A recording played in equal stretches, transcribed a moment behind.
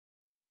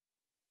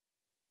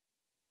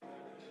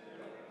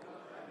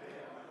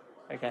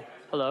Okay.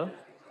 Hello.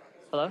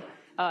 Hello.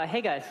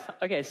 Hey guys.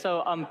 Okay,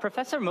 so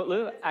Professor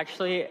Mutlu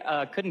actually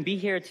couldn't be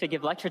here to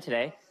give lecture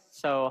today.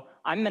 So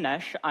I'm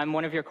Manesh. I'm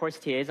one of your course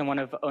TAs and one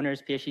of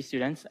Onur's PhD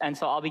students, and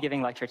so I'll be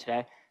giving lecture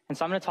today. And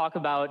so I'm going to talk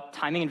about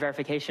timing and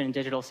verification in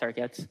digital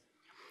circuits.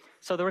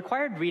 So the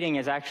required reading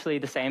is actually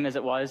the same as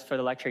it was for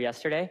the lecture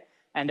yesterday.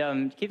 And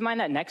keep in mind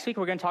that next week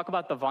we're going to talk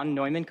about the von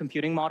Neumann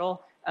computing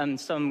model,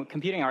 some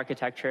computing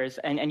architectures,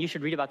 and you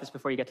should read about this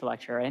before you get to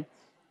lecture, right?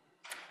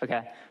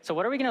 Okay, so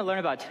what are we going to learn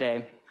about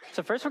today?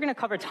 So first we're going to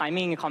cover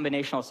timing in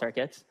combinational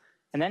circuits,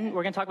 and then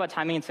we're going to talk about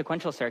timing in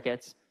sequential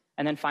circuits,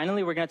 and then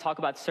finally we're going to talk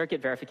about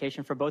circuit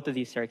verification for both of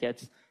these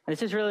circuits. And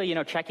this is really,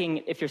 checking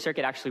if your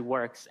circuit actually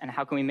works, and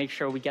how can we make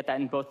sure we get that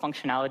in both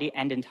functionality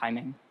and in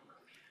timing.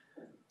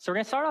 So we're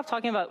going to start off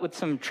talking about with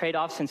some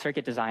trade-offs in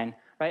circuit design,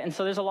 right? And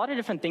so there's a lot of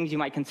different things you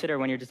might consider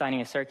when you're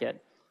designing a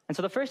circuit. And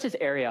so the first is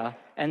area,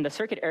 and the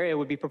circuit area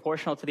would be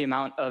proportional to the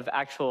amount of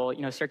actual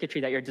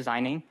circuitry that you're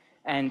designing,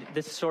 and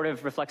this sort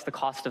of reflects the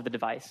cost of the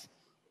device.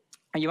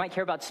 And you might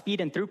care about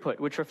speed and throughput,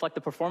 which reflect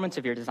the performance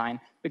of your design,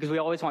 because we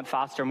always want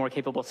faster, more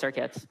capable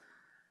circuits.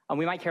 And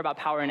we might care about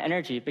power and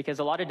energy, because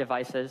a lot of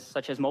devices,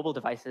 such as mobile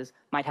devices,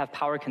 might have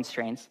power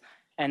constraints.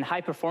 And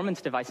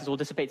high-performance devices will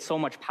dissipate so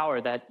much power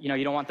that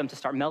you don't want them to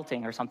start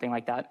melting or something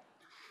like that.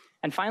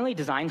 And finally,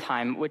 design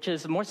time, which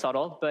is more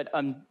subtle, but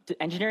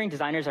engineering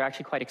designers are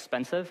actually quite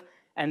expensive,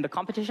 and the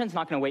competition's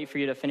not going to wait for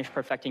you to finish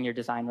perfecting your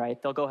design,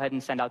 right? They'll go ahead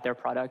and send out their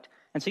product.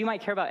 And so you might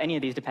care about any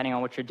of these depending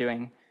on what you're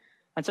doing.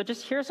 And so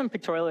just here are some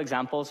pictorial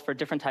examples for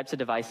different types of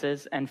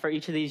devices, and for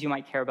each of these you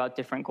might care about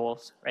different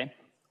goals, right?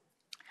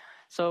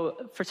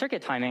 So for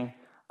circuit timing,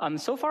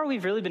 so far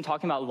we've really been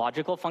talking about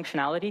logical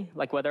functionality,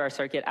 like whether our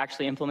circuit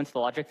actually implements the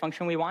logic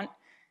function we want.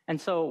 And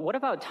so what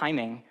about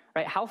timing,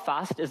 right? How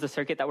fast is the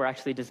circuit that we're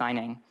actually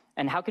designing?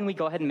 And how can we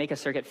go ahead and make a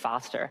circuit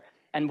faster?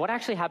 And what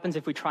actually happens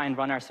if we try and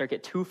run our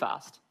circuit too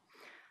fast?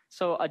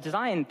 So a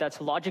design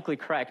that's logically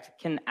correct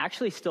can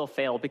actually still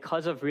fail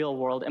because of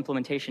real-world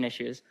implementation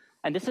issues.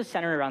 And this is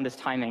centered around this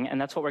timing, and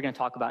that's what we're going to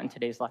talk about in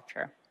today's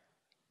lecture.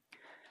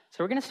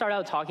 So we're going to start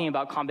out talking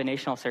about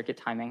combinational circuit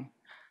timing.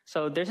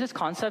 So there's this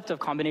concept of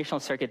combinational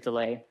circuit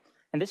delay.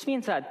 And this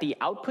means that the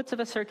outputs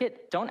of a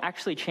circuit don't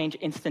actually change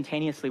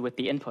instantaneously with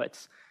the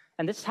inputs.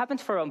 And this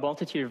happens for a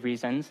multitude of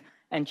reasons.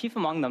 And chief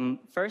among them,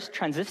 first,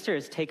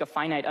 transistors take a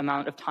finite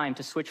amount of time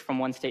to switch from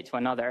one state to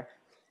another.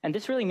 And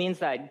this really means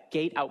that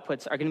gate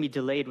outputs are going to be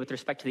delayed with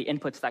respect to the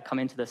inputs that come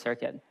into the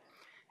circuit.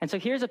 And so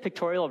here's a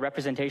pictorial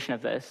representation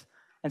of this.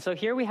 And so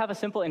here we have a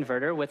simple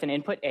inverter with an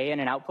input A and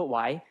an output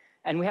Y,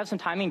 and we have some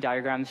timing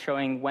diagrams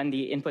showing when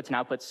the inputs and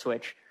outputs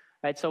switch.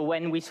 Right? So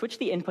when we switch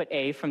the input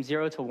A from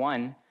 0 to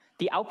 1,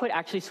 the output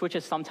actually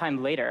switches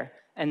sometime later,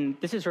 and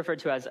this is referred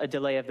to as a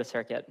delay of the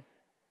circuit.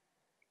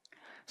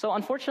 So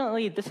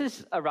unfortunately, this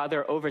is a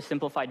rather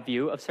oversimplified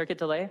view of circuit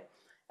delay.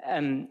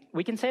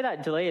 We can say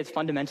that delay is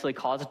fundamentally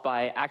caused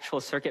by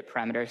actual circuit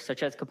parameters,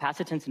 such as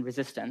capacitance and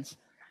resistance,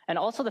 and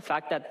also the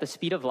fact that the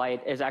speed of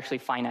light is actually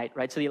finite,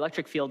 right? So the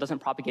electric field doesn't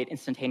propagate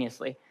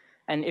instantaneously.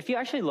 And if you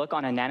actually look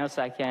on a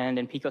nanosecond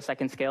and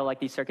picosecond scale like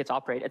these circuits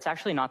operate, it's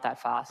actually not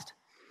that fast.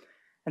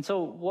 And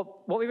so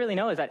what we really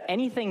know is that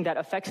anything that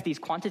affects these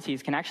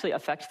quantities can actually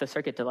affect the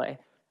circuit delay.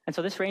 And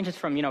so this ranges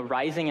from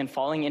rising and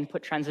falling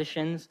input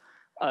transitions,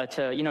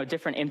 to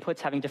different inputs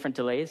having different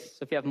delays. So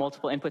if you have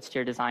multiple inputs to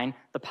your design,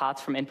 the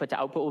paths from input to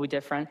output will be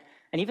different,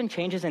 and even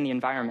changes in the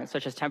environment,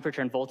 such as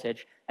temperature and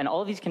voltage. And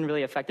all of these can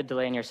really affect the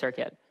delay in your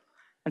circuit.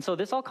 And so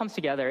this all comes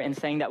together in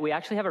saying that we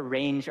actually have a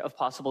range of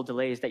possible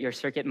delays that your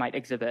circuit might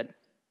exhibit.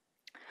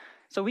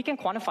 So we can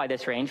quantify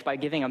this range by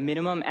giving a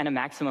minimum and a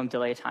maximum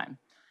delay time.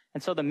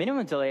 And so the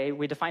minimum delay,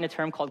 we define a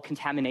term called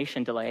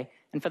contamination delay.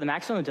 And for the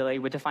maximum delay,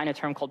 we define a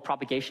term called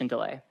propagation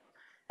delay.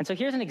 And so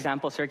here's an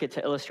example circuit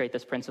to illustrate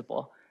this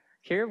principle.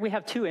 Here we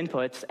have two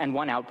inputs and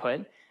one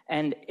output,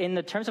 and in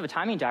the terms of a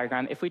timing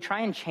diagram, if we try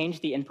and change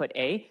the input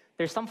A,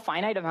 there's some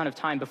finite amount of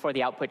time before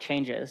the output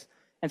changes.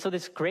 And so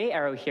this gray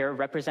arrow here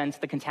represents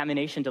the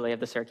contamination delay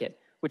of the circuit,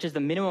 which is the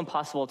minimum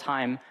possible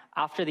time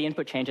after the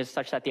input changes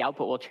such that the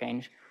output will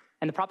change.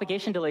 And the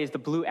propagation delay is the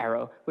blue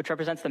arrow, which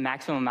represents the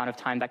maximum amount of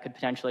time that could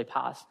potentially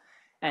pass.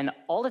 And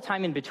all the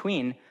time in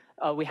between,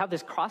 we have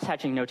this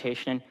crosshatching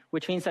notation,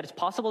 which means that it's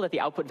possible that the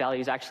output value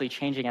is actually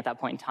changing at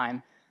that point in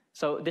time.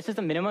 So this is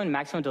the minimum and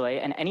maximum delay,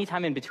 and any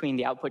time in between,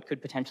 the output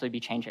could potentially be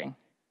changing.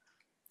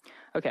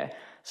 Okay,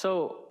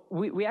 so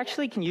we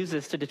actually can use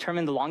this to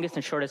determine the longest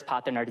and shortest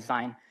path in our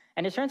design.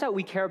 And it turns out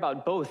we care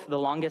about both the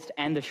longest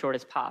and the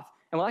shortest path.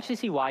 And we'll actually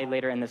see why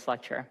later in this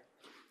lecture.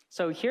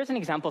 So here's an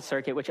example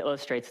circuit which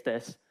illustrates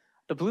this.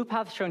 The blue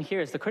path shown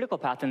here is the critical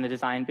path in the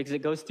design because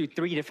it goes through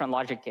 3 different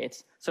logic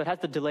gates. So it has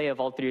the delay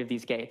of all 3 of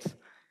these gates.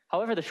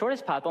 However, the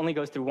shortest path only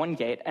goes through 1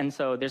 gate, and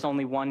so there's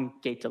only 1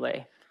 gate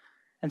delay.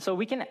 And so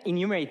we can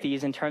enumerate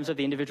these in terms of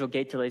the individual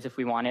gate delays if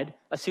we wanted,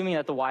 assuming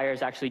that the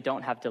wires actually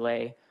don't have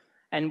delay.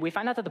 And we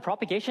find out that the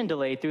propagation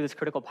delay through this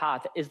critical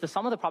path is the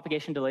sum of the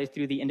propagation delays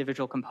through the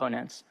individual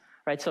components,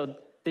 right? So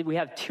we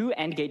have 2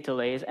 AND gate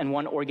delays and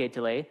 1 OR gate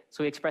delay,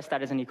 so we express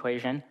that as an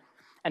equation.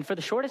 And for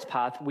the shortest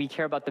path, we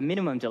care about the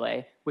minimum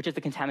delay, which is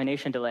the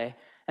contamination delay.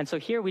 And so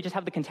here we just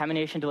have the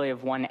contamination delay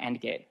of one AND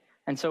gate.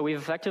 And so we've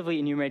effectively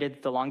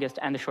enumerated the longest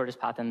and the shortest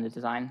path in the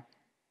design.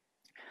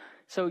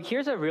 So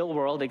here's a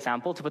real-world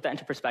example to put that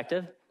into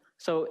perspective.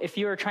 So if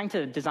you're trying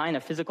to design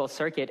a physical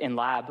circuit in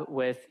lab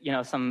with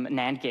some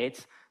NAND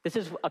gates, this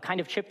is a kind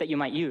of chip that you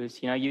might use.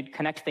 You'd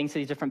connect things to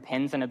these different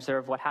pins and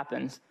observe what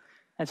happens.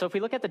 And so if we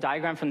look at the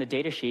diagram from the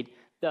datasheet,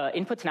 the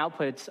inputs and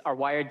outputs are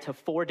wired to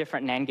 4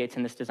 different NAND gates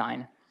in this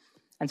design.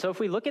 And so if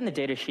we look in the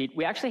datasheet,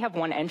 we actually have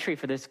one entry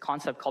for this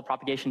concept called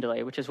propagation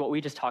delay, which is what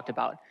we just talked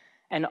about.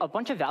 And a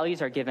bunch of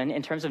values are given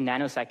in terms of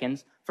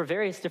nanoseconds for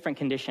various different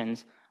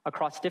conditions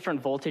across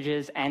different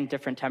voltages and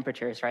different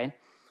temperatures, right?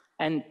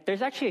 And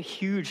there's actually a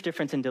huge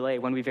difference in delay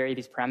when we vary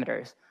these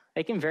parameters.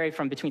 They can vary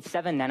from between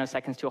 7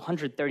 nanoseconds to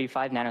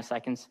 135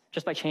 nanoseconds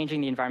just by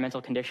changing the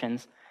environmental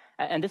conditions.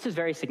 And this is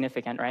very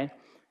significant, right?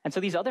 And so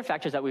these other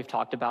factors that we've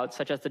talked about,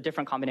 such as the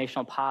different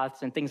combinational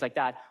paths and things like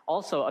that,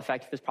 also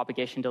affect this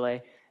propagation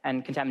delay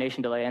and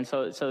contamination delay. And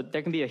so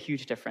there can be a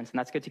huge difference, and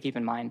that's good to keep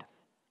in mind.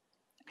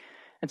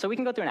 And so we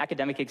can go through an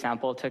academic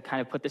example to kind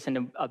of put this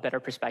into a better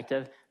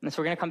perspective. And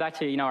so we're going to come back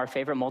to our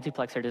favorite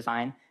multiplexer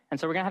design. And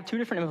so we're going to have 2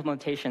 different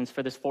implementations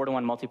for this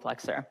 4-to-1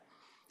 multiplexer.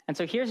 And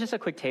so here's just a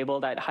quick table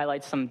that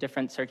highlights some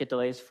different circuit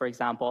delays, for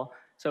example.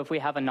 So if we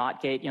have a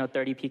NOT gate,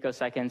 30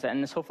 picoseconds,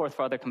 and so forth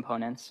for other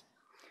components.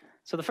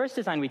 So the first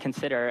design we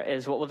consider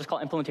is what we'll just call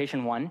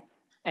implementation 1.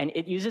 And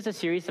it uses a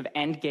series of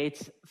AND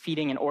gates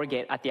feeding an OR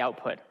gate at the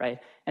output, right?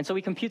 And so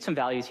we compute some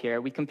values here.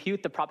 We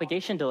compute the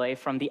propagation delay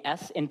from the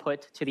S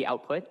input to the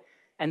output,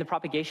 and the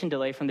propagation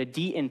delay from the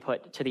D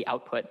input to the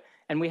output.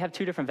 And we have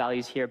 2 different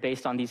values here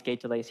based on these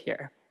gate delays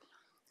here.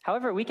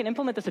 However, we can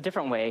implement this a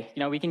different way.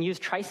 We can use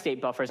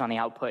tri-state buffers on the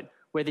output,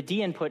 where the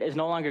D input is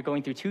no longer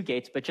going through 2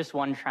 gates, but just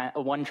one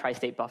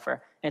tri-state buffer,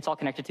 and it's all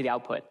connected to the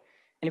output.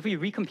 And if we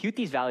recompute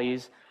these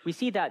values, we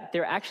see that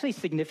they're actually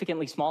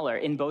significantly smaller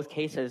in both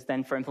cases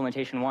than for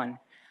implementation 1.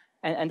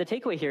 And the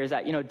takeaway here is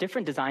that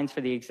different designs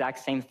for the exact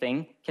same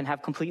thing can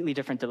have completely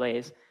different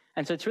delays.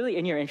 And so it's really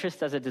in your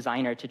interest as a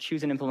designer to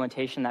choose an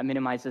implementation that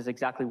minimizes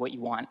exactly what you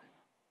want.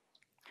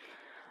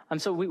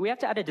 So we have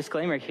to add a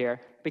disclaimer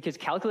here, because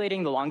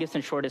calculating the longest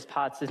and shortest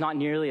paths is not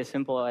nearly as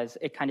simple as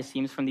it kind of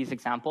seems from these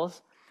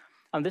examples.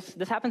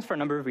 This happens for a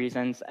number of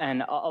reasons,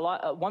 and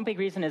one big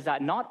reason is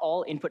that not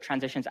all input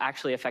transitions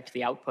actually affect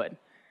the output.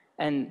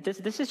 And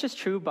this is just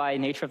true by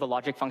nature of the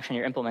logic function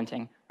you're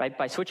implementing, right?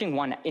 By switching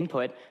one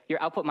input, your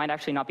output might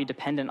actually not be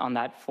dependent on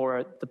that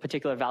for the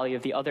particular value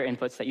of the other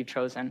inputs that you've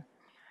chosen.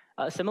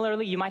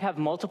 Similarly, you might have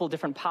multiple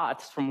different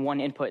paths from one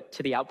input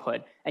to the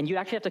output, and you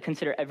actually have to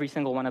consider every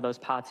single one of those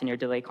paths in your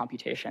delay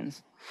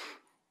computations.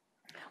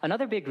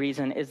 Another big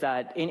reason is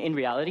that in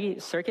reality,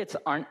 circuits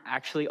aren't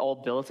actually all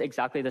built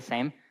exactly the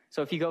same.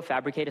 So if you go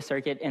fabricate a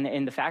circuit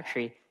in the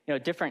factory,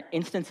 different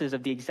instances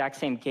of the exact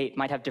same gate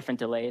might have different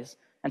delays.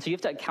 And so you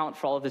have to account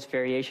for all of this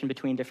variation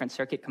between different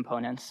circuit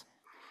components.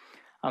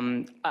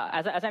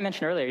 As I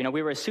mentioned earlier,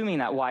 we were assuming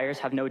that wires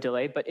have no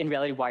delay, but in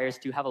reality, wires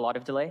do have a lot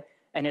of delay.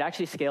 And it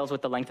actually scales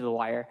with the length of the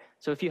wire.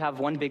 So if you have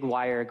one big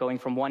wire going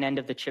from one end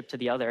of the chip to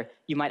the other,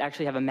 you might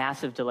actually have a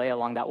massive delay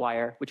along that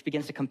wire, which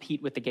begins to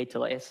compete with the gate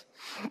delays.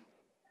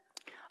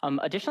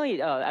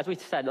 Additionally, as we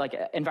said,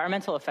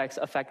 environmental effects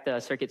affect the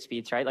circuit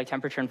speeds, right? Like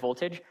temperature and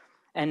voltage.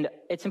 And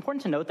it's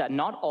important to note that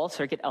not all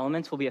circuit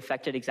elements will be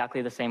affected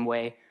exactly the same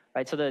way,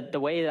 right? So the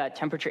way that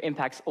temperature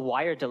impacts a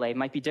wire delay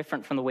might be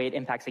different from the way it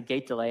impacts a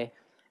gate delay.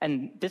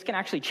 And this can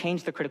actually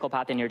change the critical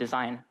path in your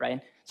design,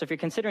 right? So if you're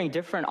considering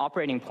different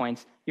operating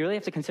points, you really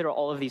have to consider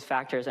all of these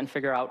factors and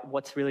figure out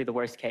what's really the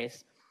worst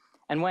case.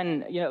 And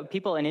when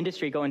people in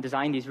industry go and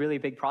design these really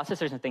big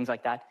processors and things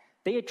like that,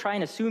 they try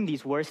and assume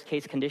these worst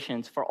case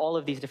conditions for all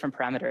of these different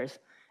parameters.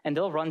 And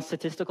they'll run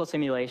statistical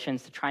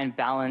simulations to try and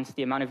balance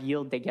the amount of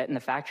yield they get in the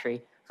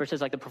factory versus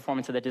the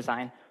performance of the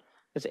design.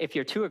 Because if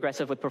you're too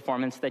aggressive with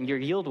performance, then your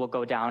yield will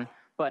go down.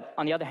 But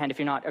on the other hand, if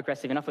you're not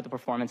aggressive enough with the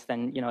performance,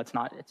 then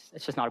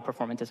it's just not a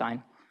performant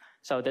design.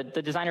 So the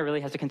designer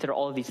really has to consider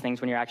all of these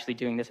things when you're actually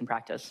doing this in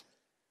practice.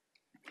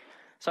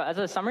 So as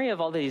a summary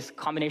of all these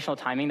combinational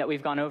timing that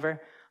we've gone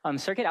over,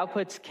 circuit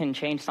outputs can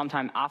change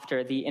sometime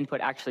after the input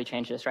actually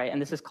changes, right?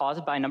 And this is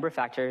caused by a number of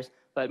factors,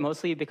 but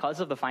mostly because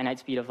of the finite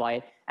speed of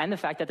light and the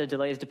fact that the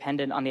delay is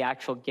dependent on the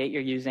actual gate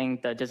you're using,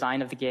 the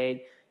design of the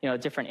gate,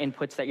 different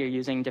inputs that you're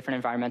using, different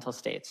environmental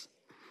states.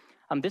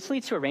 This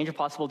leads to a range of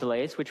possible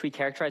delays, which we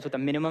characterize with a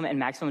minimum and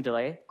maximum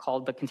delay,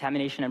 called the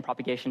contamination and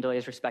propagation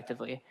delays,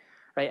 respectively.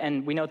 Right?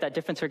 And we note that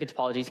different circuit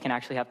topologies can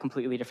actually have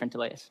completely different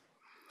delays.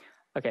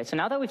 Okay, so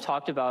now that we've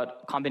talked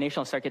about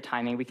combinational circuit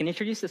timing, we can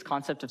introduce this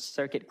concept of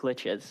circuit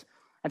glitches.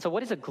 And so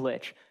what is a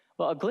glitch?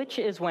 Well, a glitch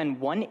is when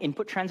one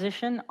input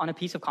transition on a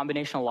piece of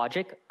combinational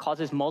logic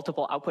causes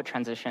multiple output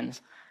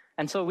transitions.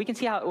 And so we can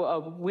see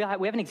how, we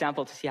have an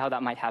example to see how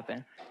that might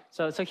happen.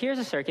 So here's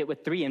a circuit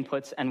with 3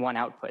 inputs and 1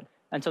 output.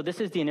 And so this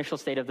is the initial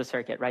state of the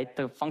circuit, right?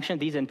 The function of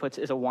these inputs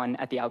is a 1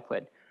 at the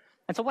output.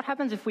 And so what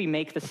happens if we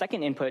make the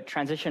second input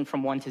transition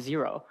from 1 to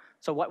 0?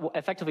 So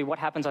effectively, what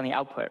happens on the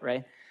output,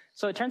 right?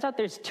 So it turns out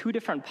there's 2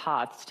 different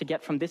paths to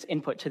get from this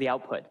input to the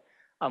output.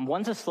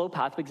 One's a slow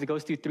path because it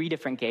goes through 3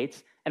 different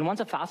gates, and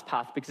one's a fast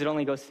path because it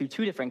only goes through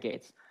 2 different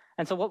gates.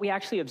 And so what we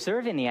actually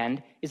observe in the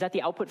end is that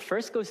the output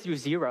first goes through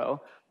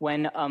 0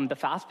 when the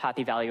fast path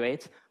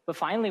evaluates, but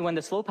finally when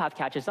the slow path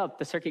catches up,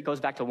 the circuit goes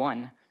back to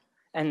 1.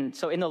 And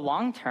so in the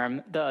long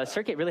term, the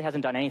circuit really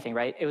hasn't done anything,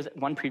 right? It was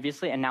 1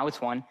 previously, and now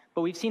it's 1.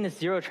 But we've seen this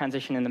 0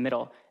 transition in the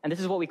middle, and this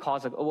is what we call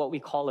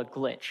a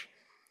glitch.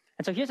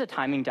 And so here's a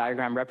timing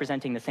diagram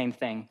representing the same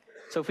thing.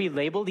 So if we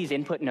label these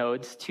input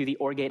nodes to the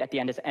OR gate at the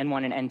end as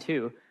N1 and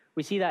N2,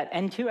 we see that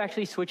N2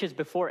 actually switches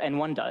before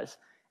N1 does.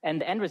 And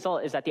the end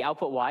result is that the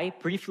output Y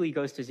briefly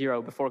goes to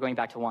 0 before going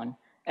back to 1.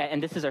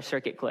 And this is our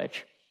circuit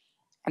glitch.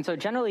 And so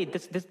generally,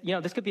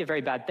 this could be a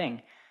very bad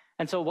thing.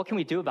 And so what can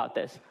we do about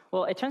this?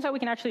 Well, it turns out we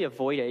can actually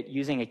avoid it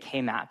using a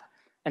K-map.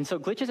 And so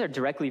glitches are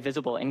directly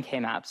visible in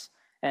K-maps.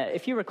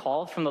 If you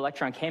recall from the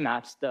lecture on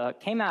K-maps, the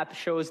K-map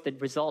shows the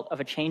result of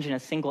a change in a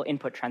single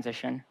input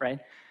transition, right?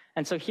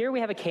 And so here we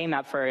have a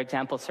K-map for our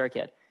example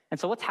circuit. And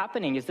so what's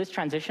happening is this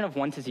transition of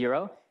 1 to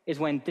 0 is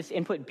when this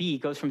input B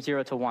goes from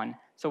 0 to 1.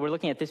 So we're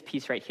looking at this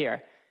piece right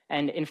here.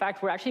 And in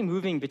fact, we're actually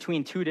moving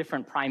between 2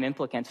 different prime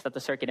implicants that the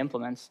circuit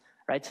implements,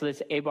 right? So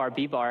this A bar,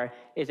 B bar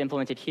is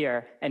implemented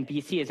here, and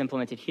BC is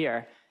implemented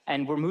here.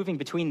 And we're moving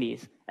between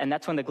these, and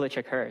that's when the glitch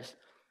occurs.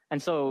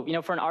 And so,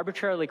 for an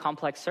arbitrarily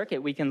complex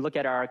circuit, we can look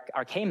at our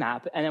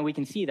K-map, and then we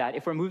can see that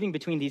if we're moving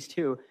between these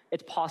 2,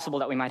 it's possible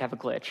that we might have a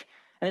glitch.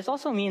 And this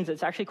also means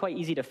it's actually quite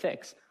easy to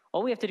fix.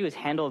 All we have to do is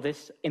handle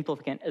this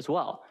implicant as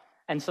well.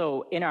 And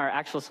so in our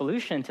actual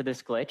solution to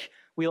this glitch,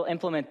 we'll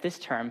implement this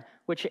term,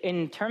 which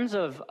in terms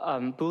of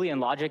Boolean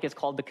logic is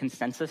called the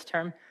consensus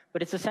term,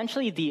 but it's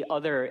essentially the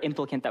other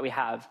implicant that we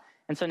have.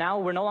 And so now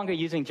we're no longer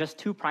using just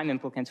 2 prime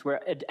implicants, we're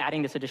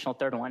adding this additional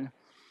 3rd one.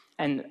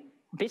 And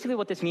basically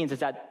what this means is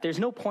that there's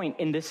no point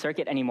in this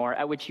circuit anymore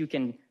at which you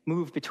can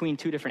move between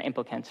 2 different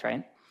implicants,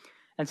 right?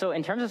 And so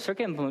in terms of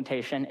circuit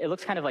implementation, it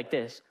looks kind of like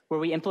this, where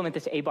we implement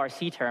this A bar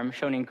C term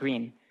shown in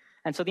green.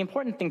 And so the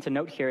important thing to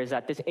note here is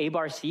that this A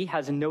bar C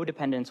has no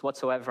dependence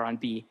whatsoever on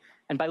B.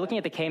 And by looking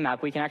at the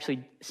K-map, we can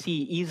actually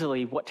see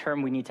easily what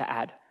term we need to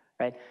add,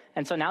 right?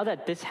 And so now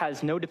that this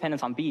has no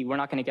dependence on B, we're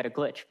not going to get a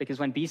glitch, because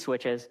when B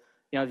switches,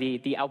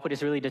 the output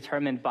is really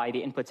determined by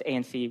the inputs A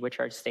and C, which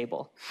are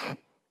stable.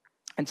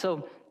 And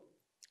so,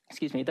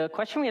 the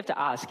question we have to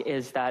ask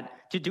is that,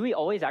 do we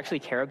always actually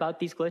care about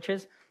these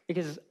glitches?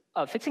 Because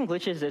fixing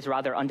glitches is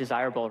rather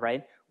undesirable,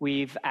 right?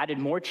 We've added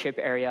more chip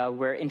area,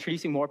 we're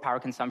introducing more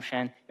power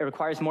consumption, it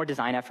requires more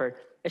design effort.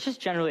 It's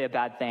just generally a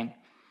bad thing.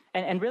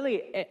 And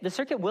really, the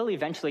circuit will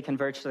eventually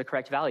converge to the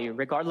correct value,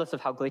 regardless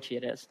of how glitchy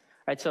it is,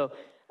 right? So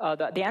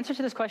the answer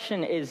to this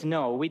question is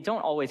no, we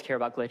don't always care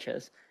about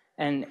glitches.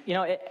 And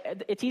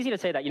it's easy to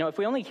say that, if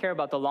we only care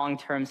about the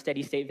long-term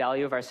steady-state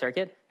value of our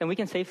circuit, then we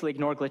can safely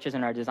ignore glitches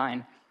in our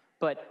design.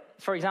 But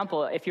for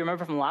example, if you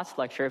remember from the last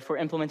lecture, if we're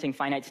implementing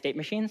finite state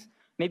machines,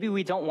 maybe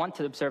we don't want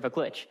to observe a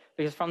glitch,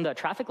 because from the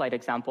traffic light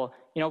example,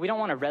 we don't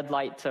want a red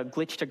light to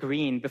glitch to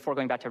green before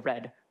going back to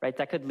red, right?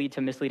 That could lead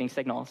to misleading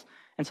signals.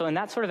 And so in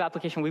that sort of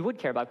application, we would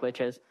care about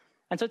glitches.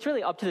 And so it's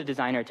really up to the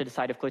designer to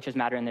decide if glitches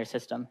matter in their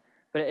system.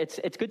 But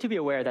it's good to be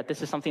aware that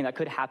this is something that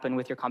could happen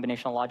with your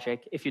combinational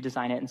logic if you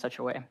design it in such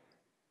a way.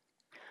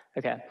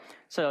 Okay,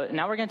 so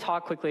now we're going to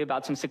talk quickly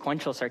about some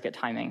sequential circuit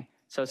timing,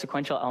 so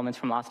sequential elements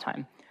from last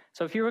time.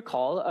 So if you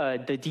recall,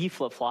 the D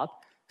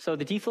flip-flop, so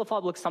the D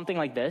flip-flop looks something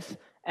like this,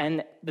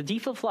 and the D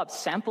flip-flop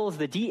samples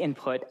the D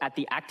input at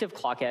the active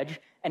clock edge,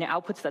 and it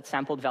outputs that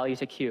sampled value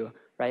to Q,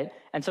 right?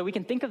 And so we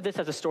can think of this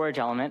as a storage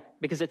element,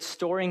 because it's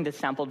storing this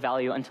sampled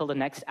value until the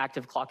next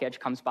active clock edge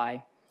comes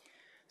by.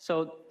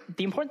 So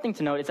the important thing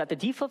to note is that the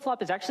D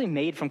flip-flop is actually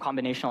made from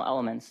combinational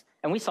elements.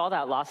 And we saw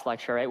that last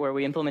lecture, right, where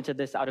we implemented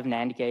this out of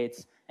NAND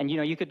gates, and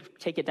you could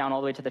take it down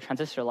all the way to the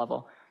transistor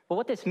level. But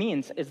what this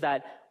means is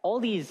that all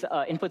these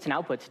inputs and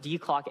outputs, D,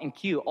 clock, and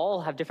Q,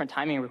 all have different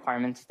timing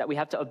requirements that we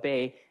have to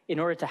obey in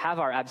order to have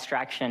our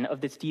abstraction of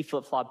this D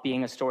flip-flop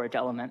being a storage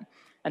element.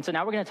 And so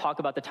now we're going to talk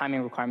about the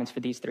timing requirements for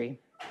these 3.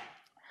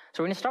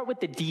 So we're going to start with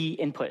the D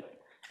input,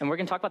 and we're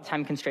going to talk about the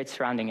time constraints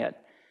surrounding it.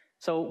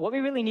 So what we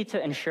really need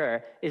to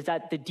ensure is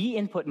that the D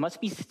input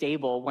must be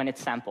stable when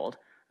it's sampled,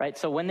 right?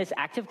 So when this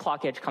active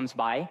clock edge comes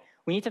by,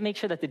 we need to make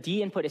sure that the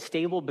D input is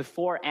stable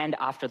before and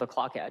after the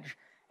clock edge.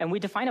 And we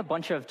define a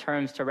bunch of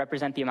terms to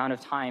represent the amount of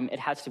time it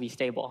has to be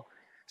stable.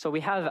 So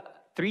we have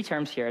 3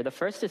 terms here. The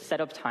first is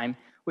setup time,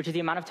 which is the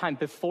amount of time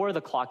before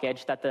the clock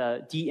edge that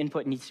the D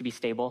input needs to be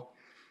stable.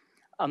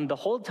 The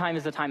hold time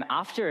is the time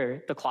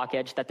after the clock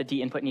edge that the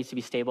D input needs to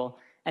be stable.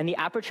 And the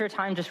aperture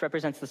time just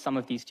represents the sum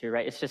of these 2,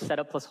 right? It's just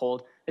setup plus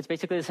hold. It's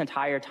basically this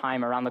entire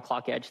time around the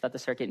clock edge that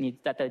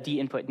the D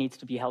input needs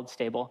to be held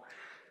stable.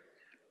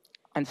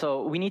 And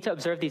so we need to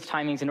observe these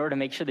timings in order to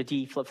make sure the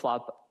D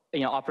flip-flop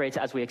operates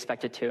as we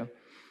expect it to.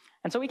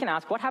 And so we can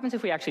ask, what happens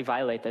if we actually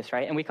violate this,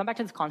 right? And we come back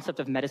to this concept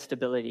of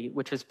metastability,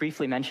 which was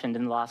briefly mentioned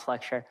in the last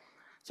lecture.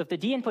 So if the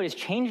D input is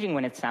changing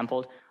when it's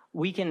sampled,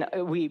 we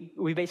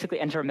basically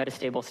enter a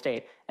metastable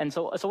state. And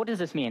so what does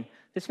this mean?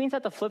 This means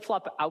that the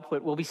flip-flop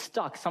output will be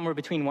stuck somewhere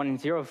between 1 and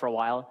 0 for a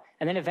while,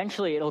 and then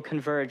eventually it'll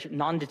converge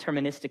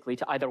non-deterministically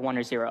to either 1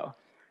 or 0.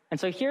 And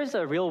so here's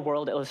a real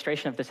world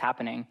illustration of this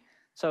happening.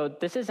 So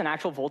this is an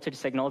actual voltage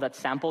signal that's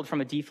sampled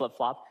from a D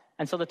flip-flop.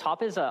 And so the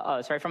top is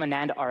from a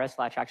NAND RS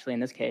latch, actually, in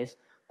this case.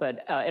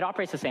 But it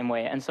operates the same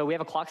way. And so we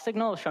have a clock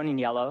signal shown in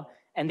yellow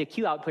and the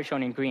Q output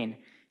shown in green.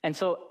 And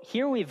so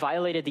here we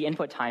violated the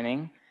input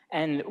timing.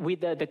 And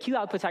the Q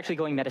output's actually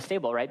going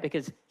metastable, right?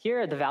 Because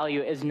here the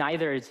value is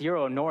neither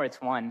 0 nor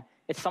it's 1.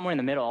 It's somewhere in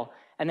the middle.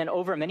 And then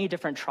over many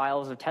different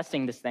trials of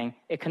testing this thing,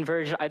 it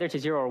converged either to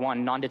 0 or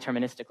 1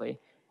 non-deterministically.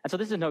 And so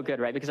this is no good,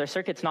 right? Because our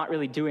circuit's not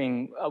really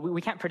doing,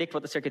 we can't predict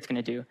what the circuit's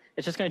going to do.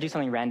 It's just going to do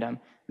something random.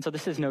 And so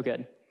this is no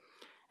good.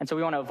 And so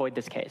we want to avoid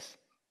this case.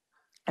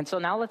 And so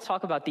now let's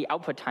talk about the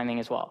output timing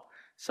as well.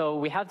 So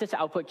we have this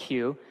output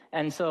Q.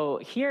 And so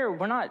here,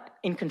 we're not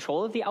in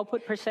control of the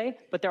output per se,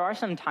 but there are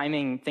some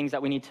timing things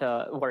that we need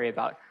to worry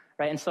about,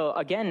 right? And so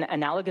again,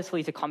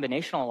 analogously to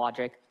combinational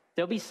logic,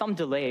 there'll be some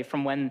delay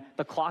from when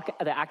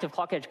the active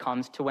clock edge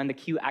comes to when the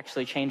Q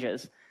actually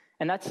changes.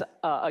 And that's,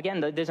 again,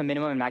 there's a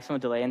minimum and maximum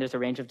delay, and there's a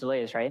range of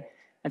delays, right?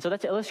 And so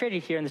that's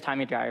illustrated here in this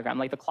timing diagram.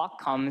 Like the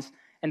clock comes,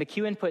 and the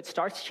Q input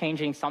starts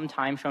changing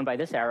sometime shown by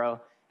this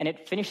arrow, and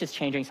it finishes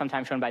changing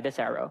sometime shown by this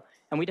arrow.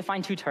 And we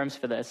define two terms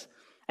for this.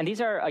 And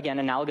these are, again,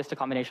 analogous to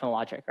combinational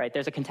logic, right?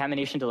 There's a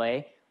contamination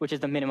delay, which is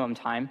the minimum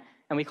time.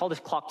 And we call this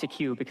clock to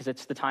Q because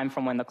it's the time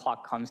from when the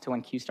clock comes to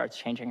when Q starts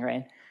changing,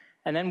 right?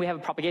 And then we have a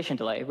propagation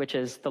delay, which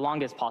is the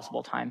longest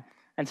possible time.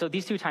 And so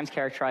these two times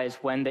characterize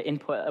when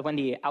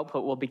the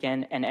output will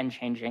begin and end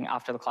changing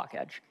after the clock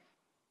edge.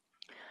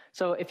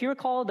 So if you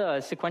recall the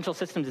sequential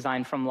system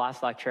design from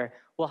last lecture,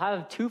 we'll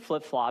have two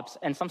flip-flops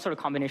and some sort of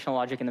combinational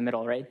logic in the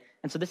middle, right?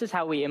 And so this is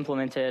how we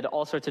implemented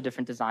all sorts of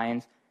different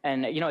designs.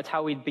 And it's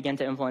how we begin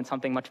to implement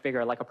something much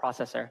bigger like a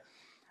processor.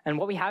 And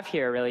what we have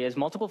here really is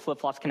multiple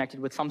flip-flops connected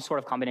with some sort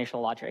of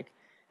combinational logic.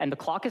 And the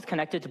clock is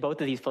connected to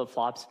both of these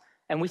flip-flops.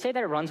 And we say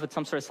that it runs with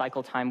some sort of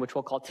cycle time, which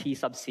we'll call T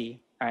sub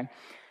C, all right?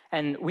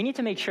 And we need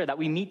to make sure that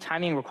we meet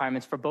timing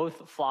requirements for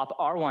both flop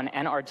R1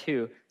 and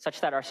R2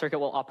 such that our circuit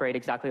will operate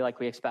exactly like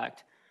we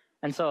expect.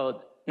 And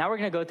so now we're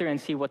going to go through and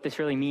see what this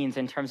really means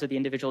in terms of the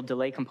individual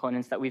delay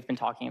components that we've been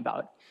talking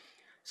about.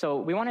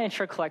 So we want to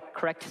ensure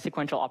correct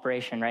sequential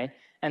operation, right?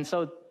 And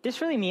so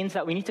this really means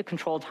that we need to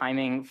control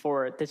timing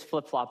for this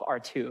flip-flop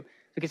R2.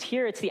 Because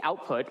here it's the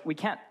output. We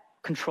can't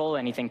control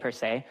anything per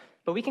se,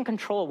 but we can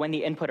control when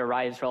the input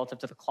arrives relative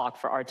to the clock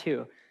for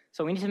R2.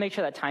 So we need to make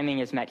sure that timing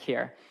is met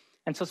here.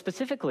 And so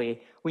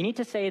specifically, we need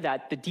to say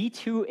that the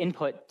D2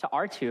 input to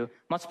R2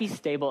 must be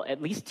stable at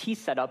least T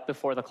setup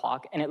before the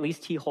clock and at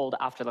least T hold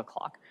after the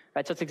clock,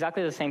 right? So it's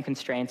exactly the same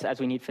constraints as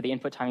we need for the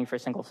input timing for a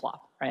single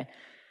flop, right?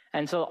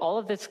 And so all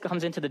of this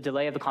comes into the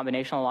delay of the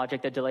combinational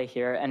logic, the delay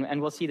here,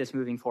 and we'll see this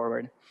moving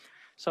forward.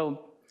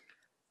 So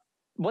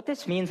what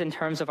this means in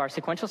terms of our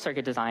sequential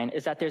circuit design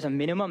is that there's a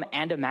minimum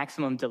and a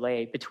maximum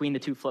delay between the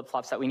two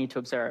flip-flops that we need to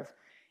observe.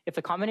 If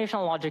the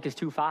combinational logic is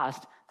too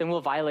fast, then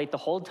we'll violate the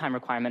hold time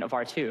requirement of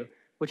R2,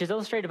 which is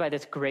illustrated by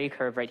this gray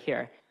curve right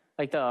here.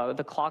 Like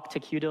the clock to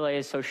Q delay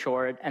is so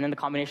short, and then the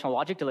combinational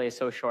logic delay is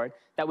so short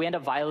that we end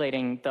up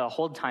violating the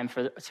hold time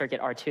for circuit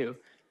R2,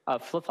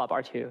 flip-flop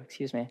R2,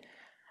 excuse me.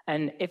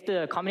 And if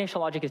the combinational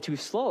logic is too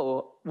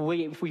slow,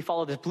 if we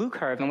follow this blue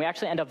curve, and we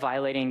actually end up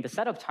violating the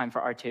setup time for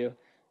R2.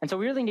 And so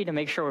we really need to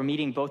make sure we're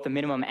meeting both the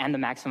minimum and the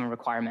maximum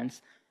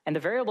requirements. And the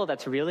variable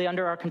that's really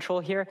under our control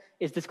here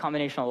is this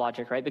combinational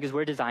logic, right? Because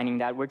we're designing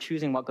that, we're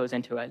choosing what goes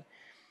into it.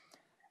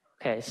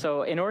 Okay,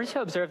 so in order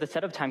to observe the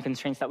setup time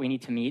constraints that we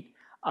need to meet,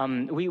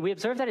 we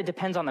observe that it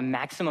depends on the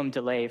maximum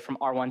delay from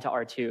R1 to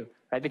R2,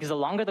 right? Because the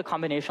longer the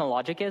combinational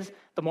logic is,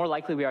 the more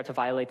likely we are to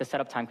violate the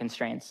setup time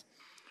constraints.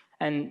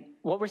 And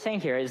what we're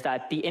saying here is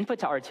that the input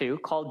to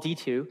R2, called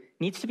D2,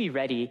 needs to be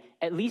ready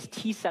at least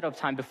T setup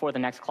time before the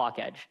next clock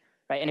edge,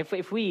 right? And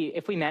if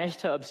we manage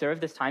to observe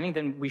this timing,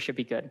 then we should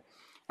be good.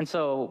 And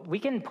so we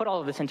can put all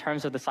of this in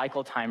terms of the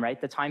cycle time,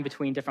 right? The time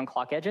between different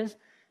clock edges.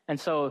 And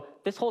so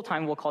this whole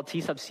time we'll call T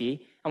sub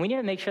C, and we need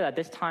to make sure that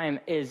this time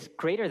is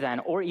greater than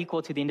or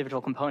equal to the individual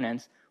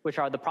components, which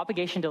are the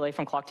propagation delay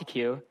from clock to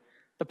Q,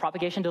 the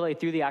propagation delay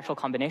through the actual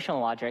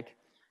combinational logic,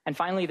 and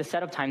finally the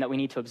setup time that we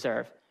need to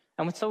observe.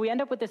 And so we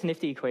end up with this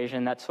nifty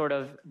equation that sort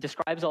of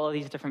describes all of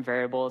these different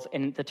variables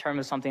in the term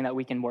of something that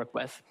we can work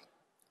with.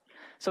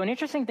 So an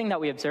interesting thing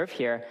that we observe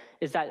here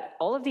is that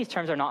all of these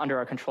terms are not under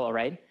our control,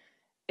 right?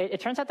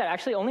 It turns out that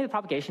actually only the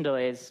propagation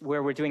delay is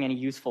where we're doing any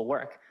useful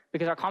work,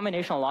 because our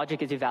combinational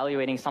logic is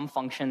evaluating some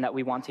function that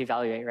we want to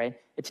evaluate, right?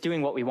 It's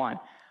doing what we want.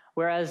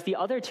 Whereas the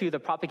other two, the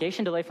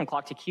propagation delay from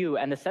clock to Q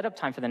and the setup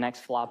time for the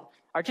next flop,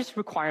 are just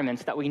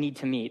requirements that we need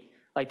to meet.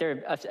 Like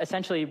they're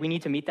essentially, we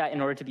need to meet that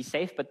in order to be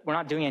safe, but we're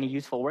not doing any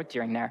useful work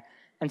during there.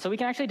 And so we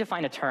can actually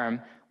define a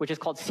term, which is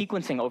called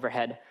sequencing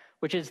overhead,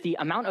 which is the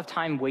amount of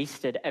time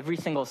wasted every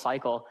single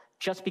cycle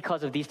just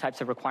because of these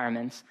types of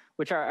requirements,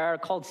 which are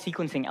called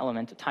sequencing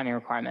element timing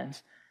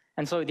requirements.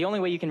 And so the only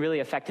way you can really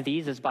affect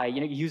these is by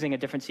using a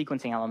different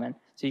sequencing element.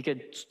 So you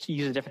could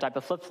use a different type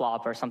of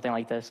flip-flop or something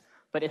like this,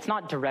 but it's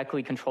not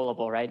directly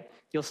controllable, right?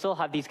 You'll still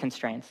have these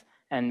constraints.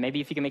 And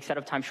maybe if you can make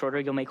setup time shorter,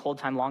 you'll make hold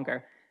time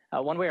longer.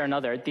 One way or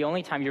another, the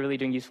only time you're really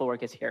doing useful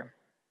work is here.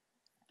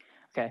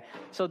 Okay,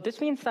 so this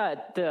means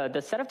that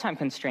the setup time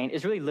constraint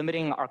is really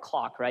limiting our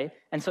clock, right?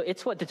 And so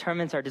it's what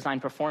determines our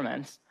design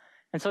performance.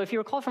 And so if you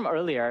recall from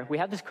earlier, we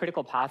have this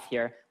critical path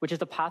here, which is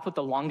the path with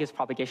the longest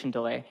propagation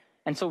delay.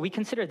 And so we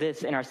consider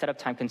this in our setup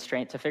time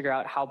constraint to figure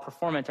out how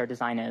performant our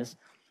design is.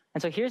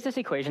 And so here's this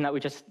equation that we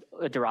just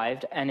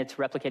derived, and it's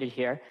replicated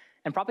here.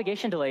 And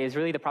propagation delay is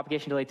really the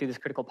propagation delay through this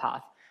critical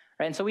path,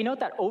 right? And so we note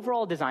that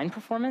overall design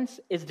performance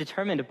is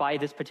determined by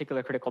this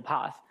particular critical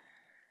path.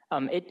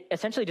 It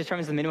essentially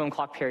determines the minimum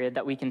clock period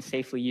that we can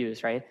safely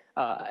use, right?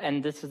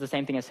 And this is the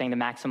same thing as saying the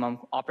maximum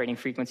operating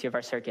frequency of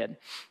our circuit.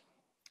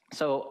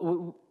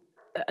 So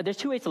there's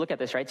two ways to look at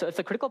this, right? So if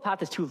the critical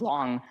path is too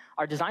long,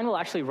 our design will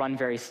actually run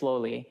very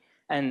slowly.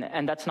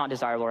 And that's not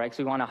desirable, right? Because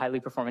we want a highly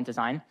performant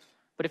design.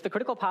 But if the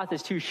critical path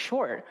is too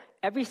short,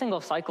 every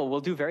single cycle will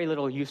do very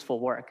little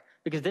useful work,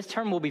 because this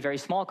term will be very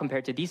small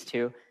compared to these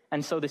two.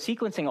 And so the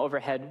sequencing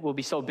overhead will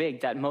be so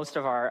big that most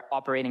of our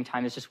operating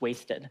time is just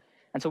wasted.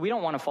 And so we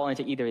don't want to fall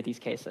into either of these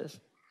cases.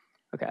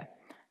 Okay,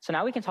 so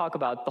now we can talk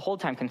about the hold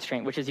time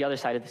constraint, which is the other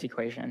side of this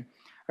equation,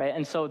 right?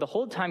 And so the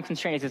hold time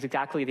constraint is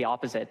exactly the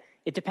opposite.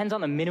 It depends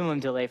on the minimum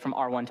delay from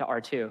R1 to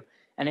R2.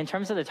 And in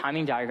terms of the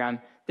timing diagram,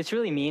 this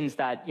really means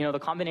that the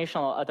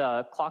combinational,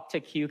 the clock to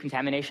Q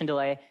contamination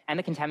delay and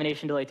the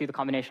contamination delay through the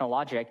combinational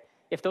logic,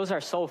 if those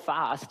are so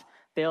fast,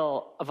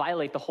 they'll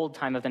violate the hold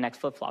time of the next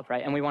flip-flop,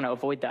 right? And we want to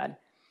avoid that.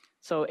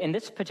 So in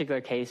this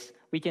particular case,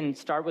 we can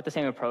start with the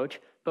same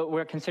approach, but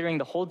we're considering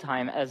the hold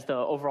time as the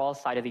overall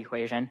side of the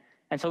equation.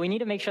 And so we need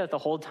to make sure that the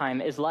hold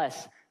time is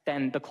less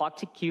than the clock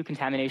to Q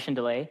contamination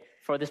delay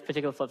for this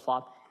particular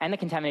flip-flop and the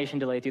contamination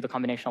delay through the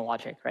combinational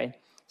logic, right?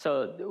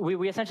 So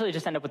we essentially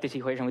just end up with this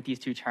equation with these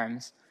two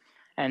terms.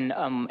 And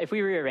if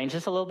we rearrange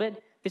this a little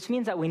bit, this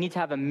means that we need to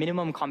have a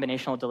minimum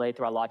combinational delay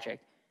through our logic.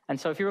 And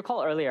so if you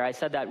recall earlier, I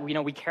said that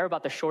we care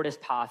about the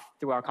shortest path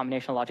through our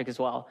combinational logic as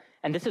well.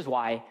 And this is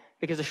why,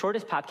 because the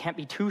shortest path can't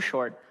be too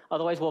short,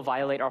 otherwise we'll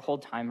violate our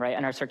hold time, right?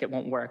 And our circuit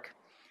won't work.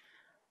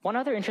 One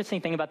other interesting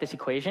thing about this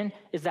equation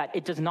is that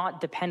it does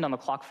not depend on the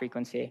clock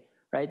frequency,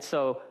 right?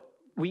 So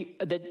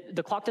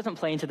the clock doesn't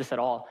play into this at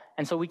all.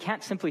 And so we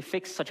can't simply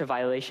fix such a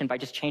violation by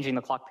just changing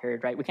the clock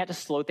period, right? We can't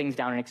just slow things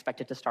down and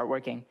expect it to start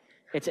working.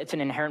 It's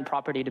an inherent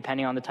property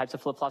depending on the types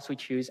of flip-flops we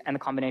choose and the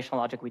combinational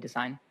logic we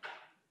design.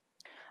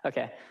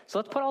 Okay, so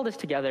let's put all this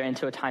together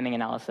into a timing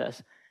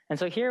analysis. And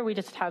so here we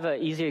just have an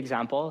easy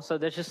example. So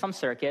there's just some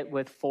circuit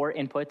with 4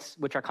 inputs,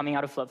 which are coming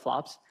out of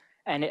flip-flops,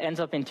 and it ends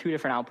up in 2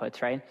 different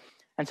outputs, right?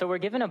 And so we're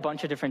given a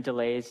bunch of different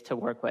delays to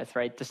work with,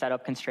 right? The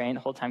setup constraint,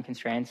 hold time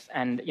constraints,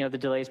 and the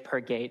delays per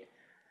gate.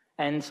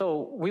 And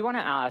so we want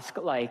to ask,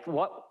 like,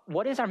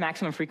 what is our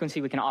maximum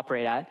frequency we can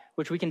operate at,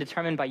 which we can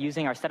determine by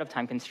using our setup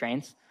time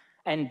constraints?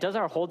 And does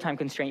our hold time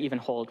constraint even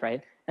hold,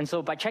 right? And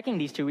so by checking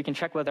these two, we can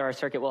check whether our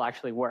circuit will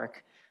actually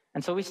work.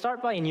 And so we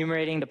start by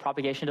enumerating the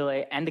propagation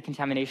delay and the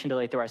contamination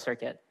delay through our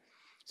circuit.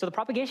 So the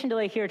propagation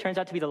delay here turns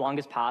out to be the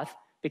longest path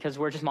because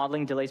we're just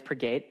modeling delays per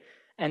gate.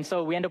 And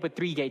so we end up with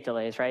 3 gate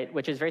delays, right?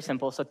 Which is very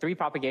simple. So 3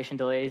 propagation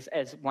delays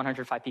as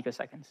 105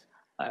 picoseconds.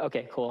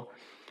 Okay, cool.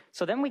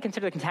 So then we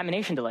consider the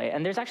contamination delay.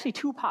 And there's actually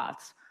 2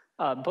 paths.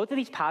 Both of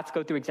these paths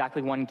go through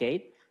exactly 1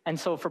 gate. And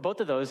so for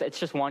both of those, it's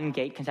just 1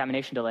 gate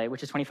contamination delay,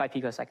 which is 25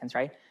 picoseconds,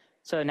 right?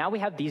 So now we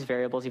have these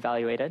variables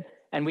evaluated,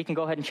 and we can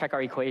go ahead and check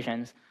our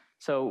equations.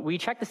 So we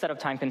check the setup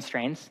time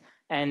constraints,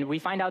 and we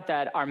find out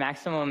that our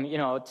maximum,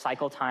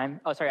 cycle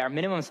time, our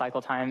minimum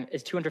cycle time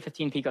is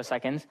 215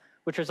 picoseconds,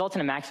 which results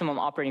in a maximum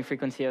operating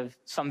frequency of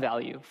some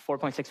value,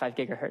 4.65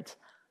 gigahertz.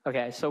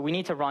 Okay, so we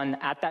need to run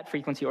at that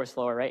frequency or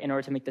slower, right, in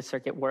order to make the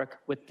circuit work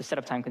with the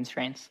setup time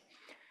constraints.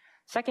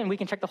 Second, we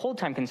can check the hold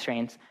time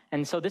constraints,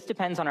 and so this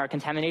depends on our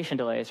contamination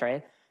delays,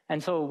 right?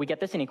 And so we get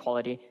this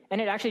inequality,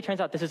 and it actually turns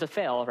out this is a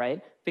fail,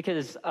 right?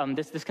 Because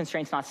this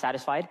constraint's not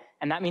satisfied,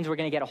 and that means we're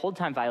going to get a hold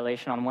time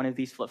violation on one of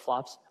these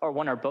flip-flops, or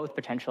one or both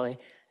potentially,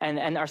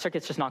 and our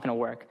circuit's just not going to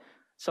work.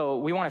 So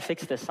we want to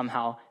fix this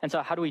somehow, and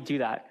so how do we do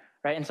that,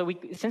 right? And so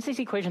since this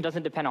equation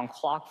doesn't depend on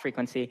clock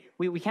frequency,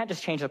 we can't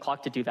just change the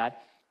clock to do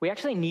that. We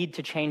actually need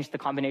to change the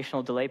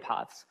combinational delay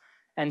paths.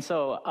 And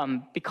so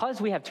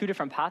because we have 2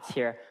 different paths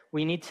here,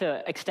 we need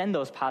to extend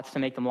those paths to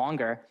make them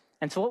longer.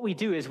 And so what we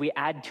do is we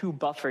add 2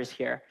 buffers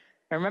here.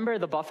 Now remember,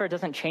 the buffer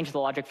doesn't change the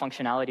logic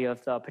functionality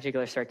of the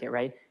particular circuit,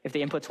 right? If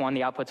the input's 1,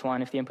 the output's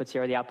 1. If the input's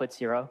 0, the output's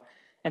 0.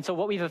 And so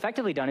what we've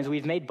effectively done is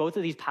we've made both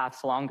of these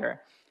paths longer.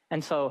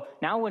 And so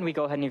now when we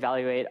go ahead and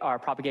evaluate our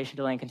propagation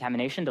delay and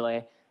contamination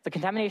delay, the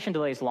contamination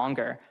delay is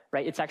longer,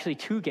 right? It's actually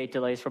 2 gate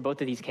delays for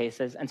both of these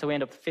cases, and so we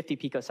end up with 50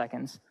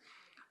 picoseconds.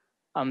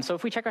 So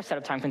if we check our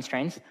setup time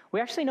constraints, we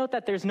actually note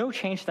that there's no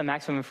change to the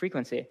maximum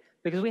frequency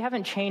because we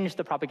haven't changed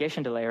the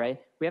propagation delay,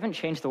 right? We haven't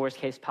changed the worst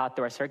case path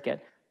through our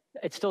circuit.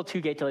 It's still 2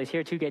 gate delays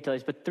here, 2 gate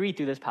delays, but 3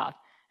 through this path.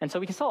 And so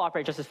we can still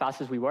operate just as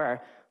fast as we were.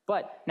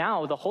 But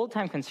now the hold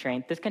time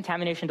constraint, this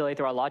contamination delay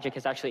through our logic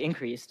has actually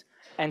increased.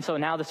 And so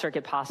now the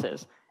circuit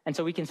passes. And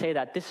so we can say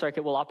that this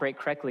circuit will operate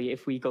correctly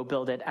if we go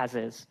build it as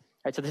is.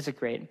 Right, so this is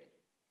great.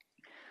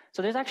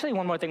 So there's actually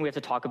one more thing we have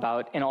to talk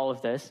about in all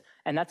of this,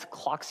 and that's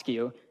clock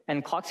skew.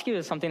 And clock skew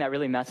is something that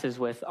really messes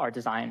with our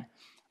design.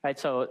 right?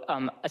 So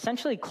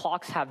essentially,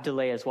 clocks have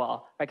delay as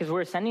well, right? Because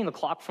we're sending the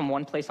clock from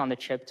one place on the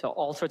chip to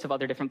all sorts of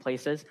other different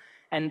places,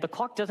 and the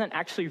clock doesn't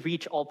actually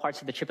reach all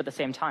parts of the chip at the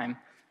same time.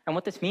 And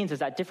what this means is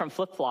that different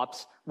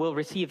flip-flops will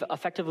receive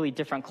effectively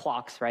different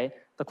clocks, right?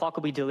 The clock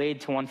will be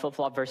delayed to one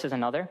flip-flop versus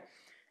another.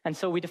 And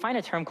so we define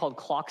a term called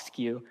clock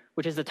skew,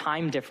 which is the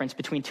time difference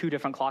between two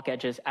different clock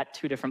edges at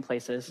two different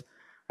places,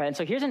 right? And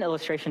so here's an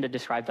illustration to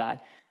describe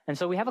that. And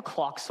so we have a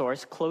clock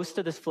source close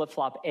to this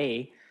flip-flop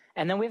A,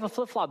 and then we have a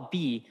flip-flop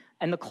B,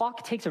 and the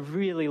clock takes a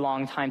really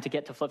long time to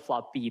get to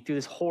flip-flop B through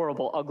this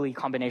horrible, ugly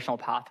combinational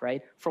path,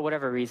 right, for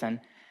whatever reason.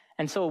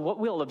 And so what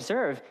we'll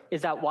observe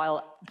is that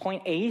while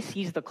point A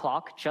sees the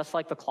clock just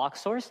like the clock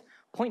source,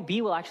 point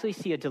B will actually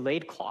see a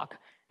delayed clock.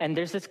 And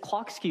there's this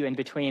clock skew in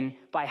between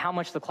by how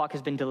much the clock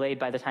has been delayed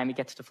by the time it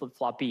gets to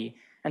flip-flop B.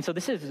 And so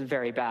this is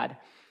very bad.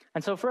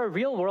 And so for a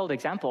real-world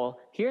example,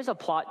 here's a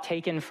plot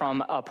taken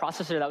from a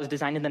processor that was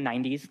designed in the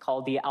 90s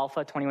called the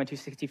Alpha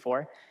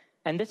 21264.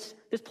 And this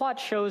plot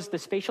shows the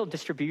spatial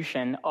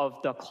distribution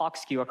of the clock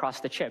skew across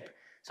the chip.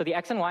 So the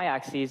X and Y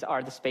axes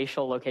are the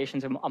spatial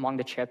locations among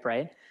the chip,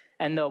 right?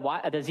 And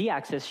the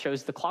Z-axis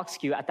shows the clock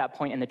skew at that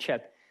point in the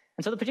chip.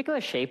 And so the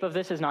particular shape of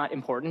this is not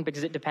important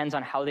because it depends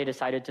on how they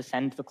decided to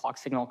send the clock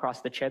signal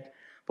across the chip.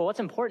 But what's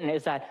important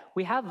is that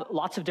we have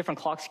lots of different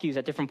clock skews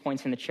at different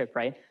points in the chip,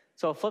 right?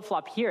 So a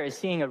flip-flop here is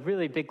seeing a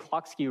really big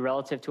clock skew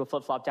relative to a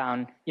flip-flop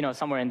down,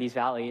 somewhere in these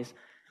valleys.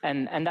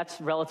 And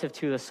that's relative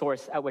to the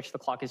source at which the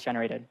clock is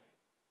generated.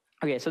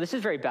 Okay, so this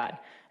is very bad.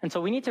 And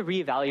so we need to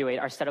reevaluate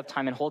our setup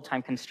time and hold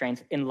time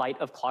constraints in light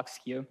of clock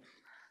skew.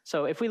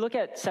 So if we look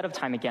at setup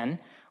time again,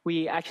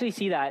 we actually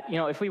see that,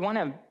 if we want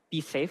to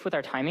be safe with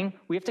our timing,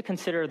 we have to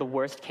consider the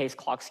worst case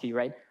clock skew,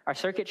 right? Our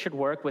circuit should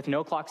work with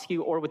no clock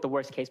skew or with the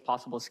worst case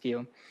possible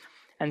skew.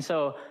 And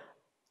so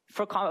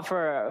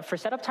for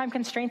setup time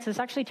constraints, this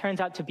actually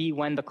turns out to be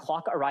when the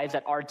clock arrives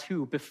at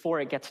R2 before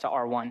it gets to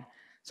R1.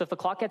 So if the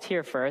clock gets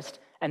here first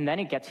and then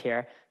it gets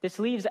here, this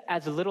leaves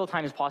as little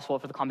time as possible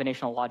for the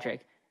combinational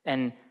logic.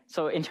 And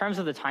so in terms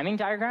of the timing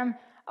diagram,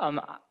 I'm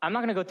not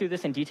going to go through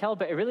this in detail,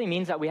 but it really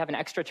means that we have an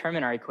extra term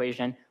in our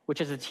equation,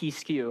 which is a T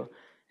skew.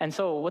 And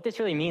so what this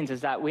really means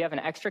is that we have an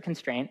extra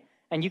constraint,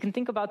 and you can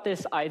think about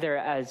this either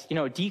as,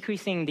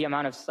 decreasing the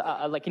amount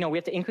of, we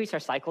have to increase our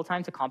cycle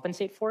time to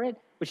compensate for it,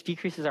 which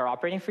decreases our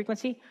operating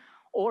frequency,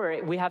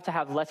 or we have to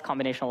have less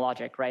combinational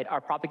logic, right?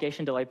 Our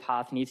propagation delay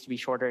path needs to be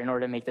shorter in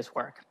order to make this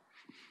work.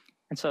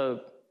 And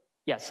so,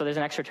 yes, so there's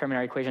an extra term in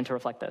our equation to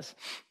reflect this.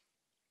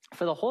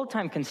 For the hold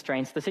time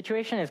constraints, the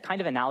situation is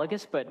kind of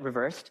analogous, but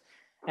reversed.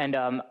 And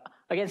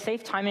again,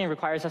 safe timing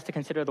requires us to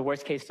consider the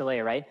worst case delay,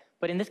 right?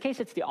 But in this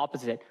case, it's the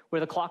opposite, where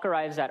the clock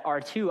arrives at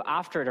R2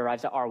 after it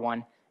arrives at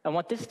R1. And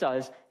what this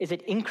does is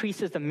it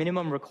increases the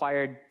minimum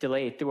required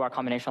delay through our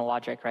combinational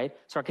logic, right?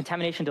 So our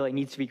contamination delay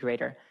needs to be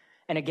greater.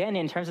 And again,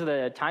 in terms of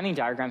the timing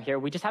diagram here,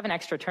 we just have an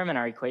extra term in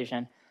our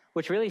equation,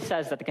 which really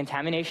says that the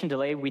contamination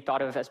delay we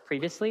thought of as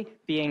previously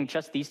being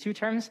just these two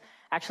terms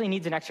actually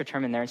needs an extra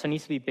term in there, and so it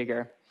needs to be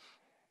bigger.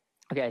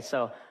 Okay,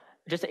 so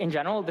just in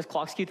general, this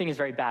clock skew thing is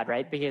very bad,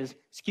 right? Because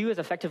skew is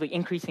effectively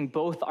increasing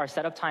both our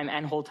setup time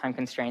and hold time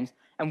constraints,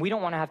 and we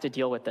don't want to have to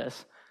deal with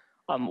this.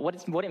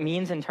 What it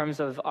means in terms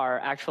of our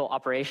actual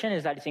operation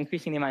is that it's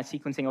increasing the amount of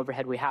sequencing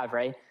overhead we have,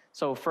 right?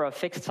 So for a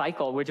fixed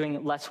cycle, we're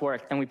doing less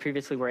work than we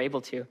previously were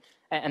able to,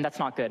 and that's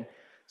not good.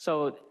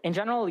 So in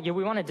general,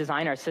 we want to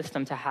design our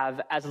system to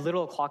have as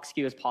little clock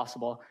skew as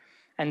possible.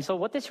 And so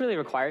what this really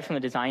requires from the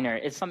designer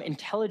is some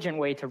intelligent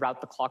way to route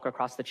the clock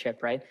across the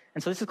chip, right?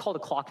 And so this is called a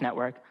clock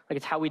network. Like,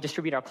 it's how we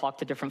distribute our clock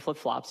to different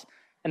flip-flops.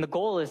 And the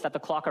goal is that the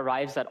clock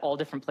arrives at all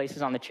different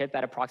places on the chip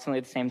at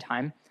approximately the same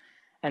time.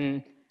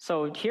 And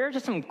so here are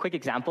just some quick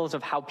examples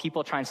of how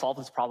people try and solve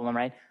this problem,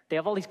 right? They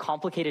have all these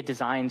complicated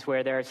designs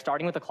where they're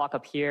starting with the clock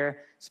up here,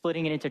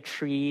 splitting it into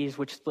trees,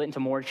 which split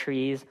into more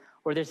trees,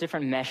 or there's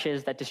different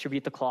meshes that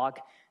distribute the clock.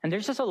 And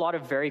there's just a lot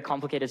of very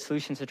complicated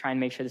solutions to try and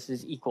make sure this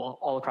is equal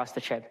all across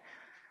the chip.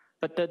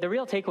 But the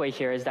real takeaway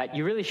here is that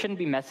you really shouldn't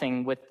be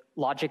messing with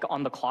logic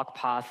on the clock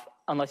path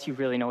unless you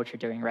really know what you're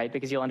doing, right?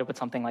 Because you'll end up with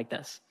something like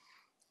this.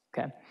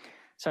 Okay.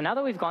 So now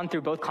that we've gone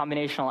through both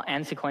combinational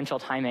and sequential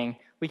timing,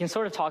 we can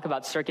sort of talk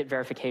about circuit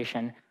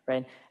verification,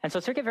 right? And so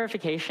circuit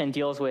verification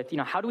deals with,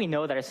 how do we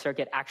know that a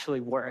circuit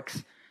actually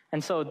works?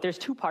 And so there's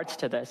two parts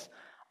to this.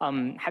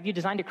 Have you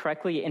designed it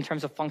correctly in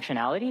terms of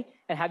functionality,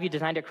 and have you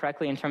designed it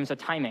correctly in terms of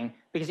timing?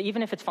 Because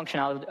even if it's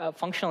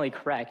functionally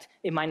correct,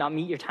 it might not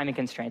meet your timing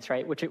constraints,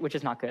 right? Which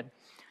is not good.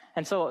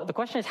 And so the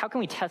question is, how can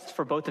we test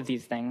for both of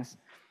these things?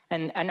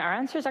 And our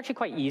answer is actually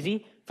quite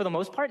easy. For the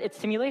most part, it's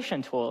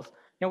simulation tools.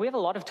 We have a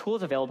lot of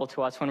tools available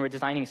to us when we're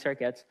designing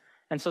circuits.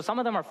 And so some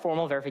of them are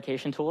formal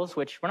verification tools,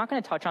 which we're not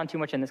going to touch on too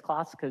much in this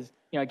class because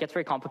it gets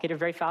very complicated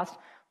very fast.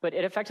 But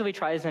it effectively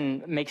tries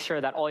and makes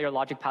sure that all your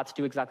logic paths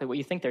do exactly what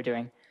you think they're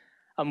doing.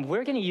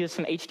 We're going to use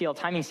some HDL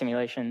timing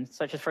simulations,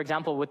 such as, for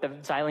example, with the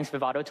Xilinx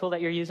Vivado tool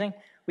that you're using.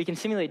 We can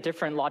simulate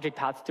different logic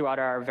paths throughout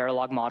our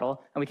Verilog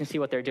model, and we can see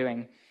what they're doing.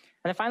 And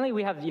then finally,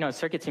 we have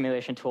circuit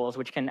simulation tools,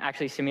 which can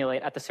actually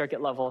simulate at the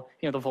circuit level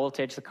the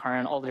voltage, the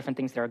current, all the different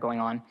things that are going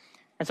on.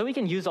 And so we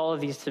can use all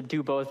of these to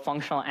do both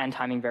functional and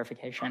timing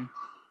verification.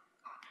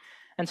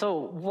 And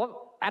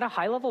so at a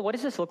high level, what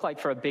does this look like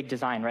for a big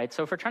design, right?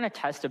 So if we're trying to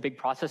test a big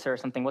processor or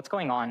something, what's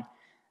going on?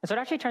 And so it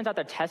actually turns out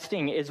that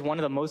testing is one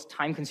of the most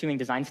time-consuming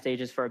design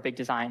stages for a big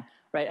design,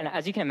 right? And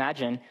as you can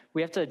imagine,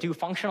 we have to do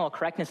functional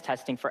correctness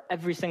testing for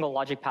every single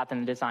logic path in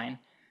the design.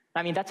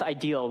 I mean, that's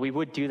ideal. We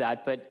would do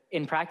that, but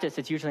in practice,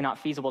 it's usually not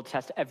feasible to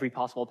test every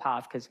possible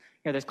path because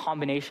there's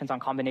combinations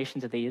on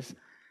combinations of these.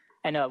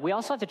 And we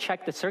also have to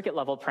check the circuit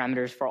level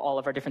parameters for all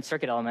of our different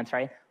circuit elements,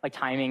 right? Like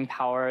timing,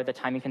 power, the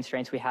timing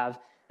constraints we have.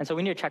 And so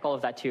we need to check all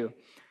of that too.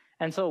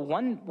 And so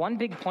one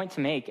big point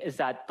to make is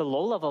that the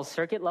low-level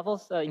circuit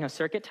levels,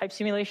 circuit type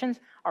simulations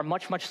are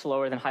much, much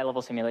slower than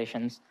high-level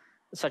simulations,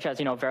 such as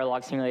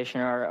Verilog simulation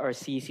or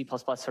C, C++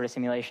 sort of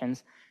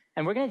simulations.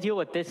 And we're going to deal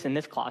with this in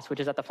this class, which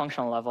is at the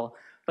functional level.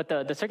 But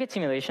the circuit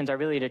simulations are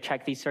really to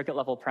check these circuit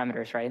level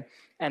parameters, right?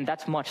 And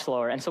that's much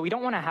slower. And so we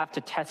don't want to have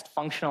to test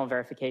functional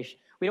verification.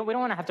 We don't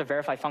want to have to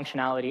verify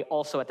functionality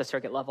also at the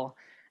circuit level.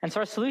 And so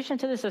our solution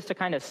to this is to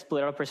kind of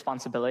split up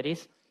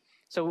responsibilities.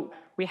 So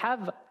we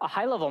have a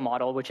high-level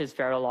model, which is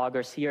Verilog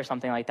or C or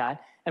something like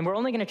that, and we're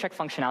only going to check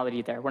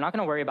functionality there. We're not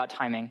going to worry about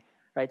timing,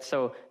 right?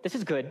 So this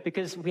is good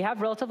because we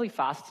have relatively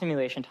fast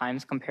simulation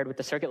times compared with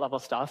the circuit-level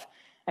stuff,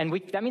 and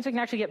that means we can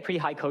actually get pretty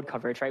high code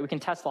coverage, right? We can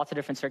test lots of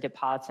different circuit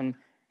paths and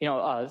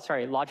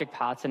logic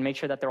paths and make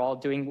sure that they're all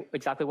doing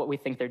exactly what we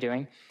think they're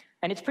doing.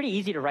 And it's pretty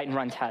easy to write and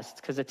run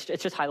tests because it's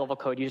just high-level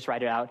code. You just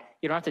write it out.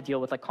 You don't have to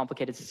deal with like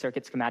complicated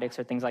circuit schematics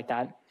or things like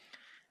that.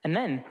 And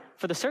then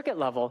for the circuit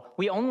level,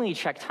 we only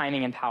check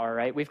timing and power,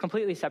 right? We've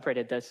completely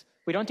separated this.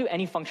 We don't do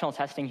any functional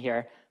testing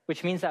here,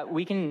 which means that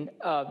we can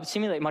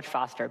simulate much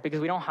faster because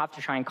we don't have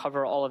to try and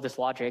cover all of this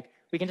logic.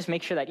 We can just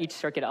make sure that each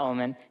circuit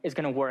element is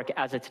going to work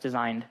as it's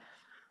designed.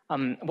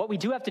 What we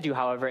do have to do,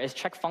 however, is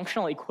check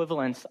functional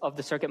equivalence of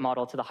the circuit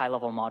model to the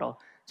high-level model.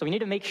 So we need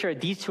to make sure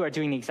these two are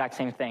doing the exact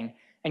same thing.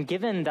 And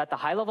given that the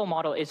high-level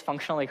model is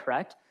functionally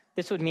correct,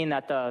 this would mean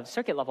that the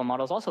circuit-level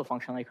model is also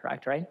functionally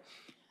correct, right?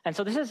 And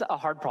so this is a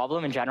hard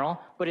problem in general,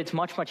 but it's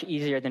much, much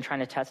easier than trying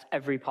to test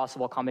every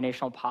possible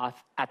combinational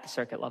path at the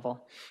circuit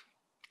level.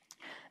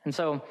 And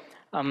so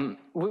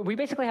we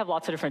basically have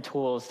lots of different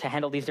tools to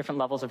handle these different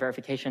levels of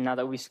verification now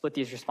that we split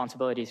these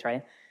responsibilities,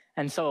 right?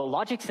 And so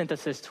logic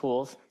synthesis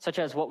tools, such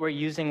as what we're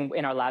using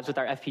in our labs with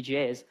our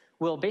FPGAs,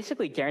 will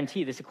basically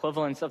guarantee this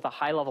equivalence of the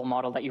high-level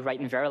model that you write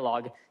in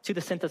Verilog to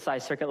the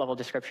synthesized circuit-level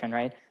description,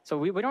 right? So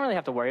we don't really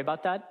have to worry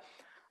about that.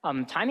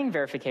 Timing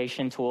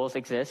verification tools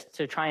exist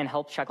to try and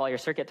help check all your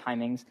circuit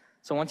timings.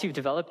 So once you've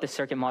developed the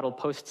circuit model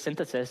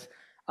post-synthesis,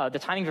 the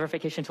timing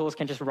verification tools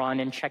can just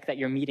run and check that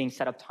you're meeting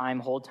setup time,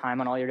 hold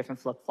time on all your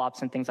different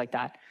flip-flops and things like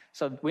that.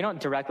 So we don't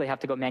directly have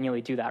to go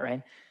manually do that,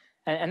 right?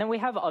 And then we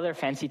have other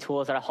fancy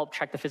tools that'll help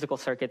check the physical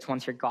circuits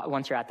once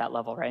you're at that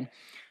level, right?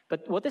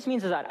 But what this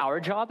means is that our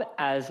job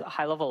as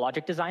high-level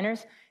logic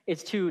designers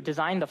is to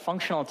design the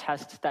functional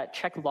tests that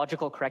check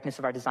logical correctness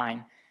of our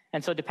design.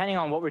 And so depending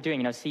on what we're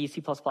doing, C,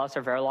 C++, or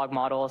Verilog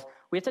models,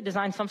 we have to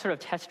design some sort of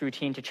test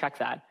routine to check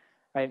that,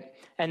 right?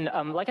 And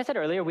like I said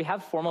earlier, we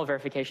have formal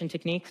verification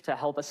techniques to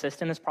help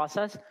assist in this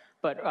process,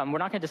 but we're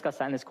not going to discuss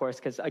that in this course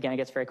because, again, it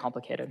gets very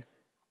complicated.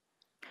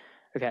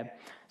 Okay,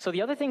 so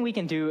the other thing we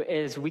can do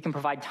is we can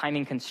provide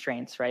timing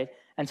constraints, right?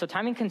 And so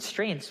timing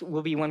constraints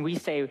will be when we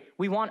say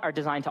we want our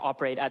design to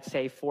operate at,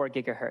 say, 4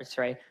 gigahertz,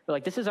 right? We're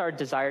like, this is our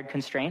desired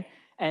constraint.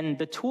 And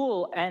the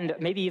tool, and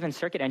maybe even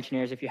circuit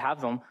engineers, if you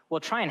have them, will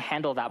try and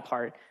handle that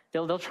part.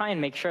 They'll try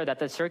and make sure that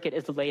the circuit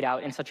is laid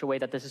out in such a way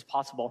that this is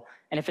possible.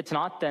 And if it's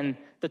not, then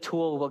the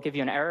tool will give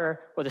you an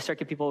error, or the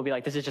circuit people will be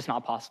like, this is just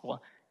not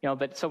possible.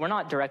 So we're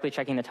not directly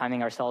checking the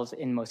timing ourselves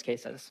in most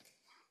cases.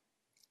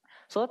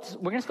 So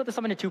we're going to split this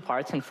up into 2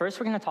 parts. And first,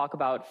 we're going to talk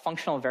about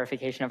functional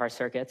verification of our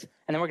circuits.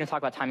 And then we're going to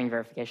talk about timing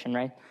verification,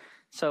 right?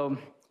 So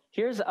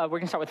we're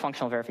going to start with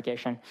functional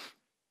verification.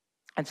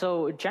 And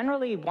so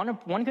generally,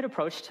 one good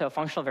approach to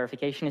functional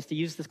verification is to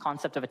use this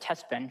concept of a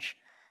test bench.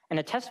 And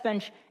a test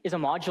bench is a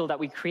module that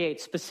we create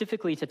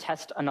specifically to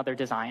test another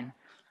design.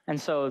 And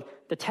so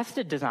the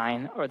tested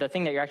design, or the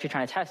thing that you're actually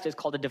trying to test, is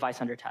called a device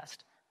under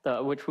test,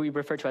 which we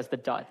refer to as the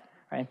DUT,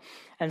 right?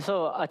 And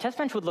so a test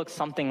bench would look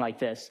something like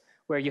this,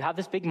 where you have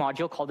this big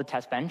module called the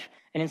test bench,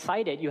 and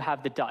inside it, you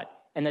have the DUT.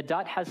 And the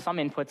DUT has some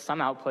inputs, some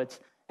outputs,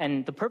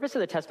 and the purpose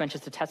of the test bench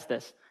is to test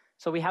this.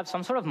 So we have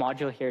some sort of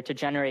module here to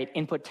generate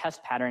input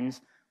test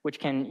patterns, which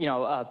can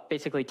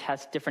basically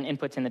test different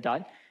inputs in the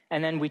DUT.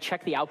 And then we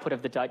check the output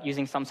of the DUT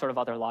using some sort of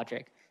other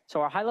logic.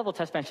 So our high-level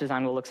test bench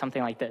design will look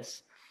something like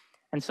this.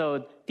 And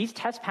so these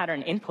test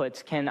pattern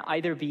inputs can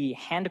either be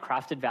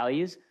handcrafted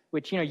values,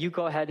 which you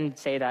go ahead and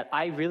say that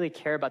I really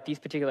care about these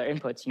particular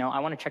inputs. I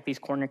want to check these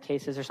corner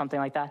cases or something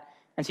like that.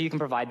 And so you can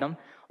provide them.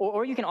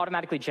 Or you can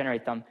automatically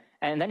generate them.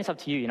 And then it's up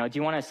to you. Do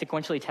you want to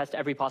sequentially test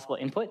every possible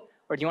input?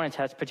 Or do you want to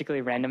test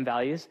particularly random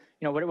values?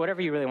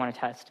 Whatever you really want to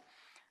test.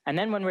 And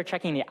then when we're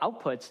checking the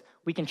outputs,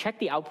 we can check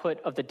the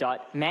output of the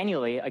DUT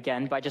manually,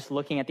 again, by just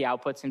looking at the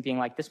outputs and being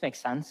like, this makes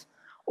sense.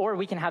 Or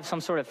we can have some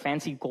sort of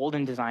fancy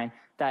golden design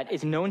that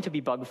is known to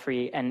be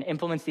bug-free and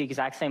implements the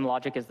exact same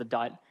logic as the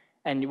DUT.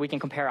 and we can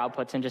compare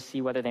outputs and just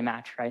see whether they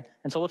match, right?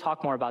 And so we'll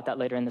talk more about that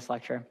later in this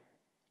lecture.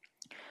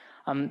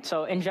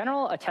 So in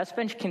general, a test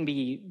bench can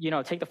be,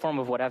 take the form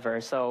of whatever.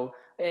 So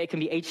it can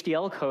be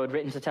HDL code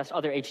written to test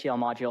other HDL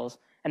modules.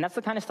 And that's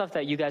the kind of stuff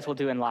that you guys will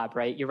do in lab,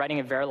 right? You're writing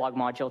a Verilog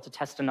module to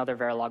test another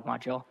Verilog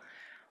module.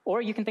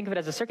 Or you can think of it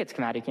as a circuit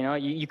schematic.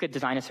 You could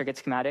design a circuit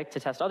schematic to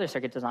test other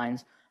circuit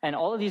designs. And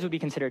all of these would be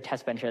considered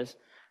test benches,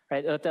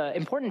 right? But the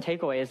important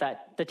takeaway is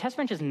that the test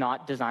bench is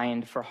not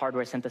designed for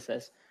hardware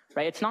synthesis,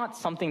 right? It's not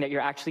something that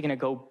you're actually going to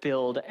go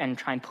build and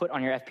try and put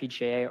on your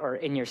FPGA or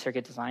in your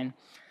circuit design.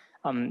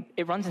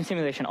 It runs in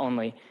simulation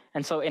only.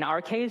 And so in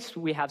our case,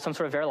 we have some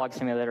sort of Verilog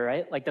simulator,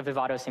 right? Like the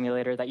Vivado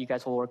simulator that you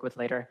guys will work with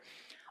later.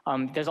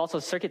 There's also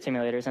circuit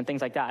simulators and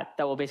things like that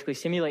that will basically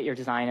simulate your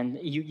design, and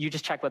you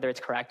just check whether it's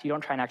correct. You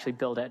don't try and actually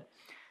build it.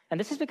 And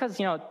this is because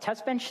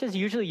test benches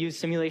usually use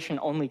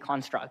simulation-only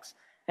constructs.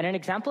 And an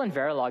example in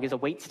Verilog is a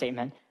wait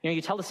statement.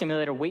 You tell the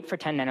simulator, wait for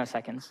 10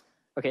 nanoseconds.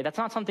 Okay, that's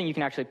not something you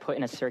can actually put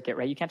in a circuit,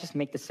 right? You can't just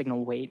make the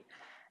signal wait.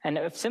 And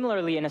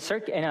similarly, in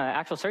an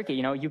actual circuit,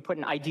 you put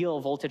an ideal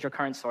voltage or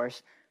current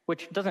source,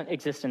 which doesn't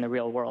exist in the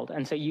real world.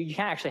 And so you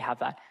can't actually have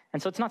that.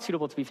 And so it's not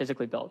suitable to be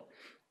physically built.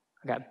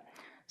 Okay,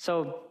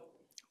 so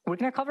we're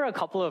going to cover a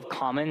couple of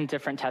common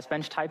different test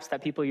bench types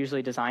that people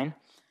usually design.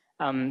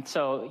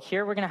 So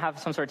here we're going to have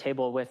some sort of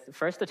table with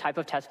first the type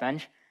of test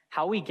bench,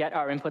 how we get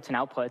our inputs and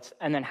outputs,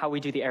 and then how we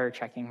do the error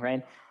checking,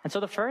 right? And so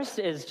the first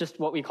is just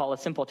what we call a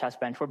simple test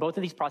bench, where both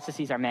of these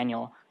processes are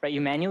manual, right?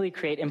 You manually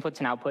create inputs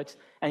and outputs,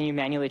 and you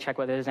manually check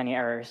whether there's any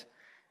errors.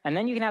 And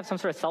then you can have some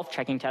sort of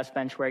self-checking test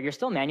bench where you're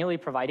still manually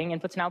providing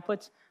inputs and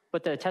outputs,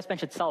 but the test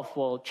bench itself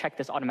will check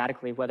this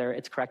automatically, whether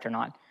it's correct or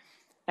not.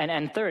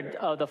 And third,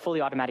 the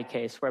fully automatic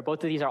case, where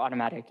both of these are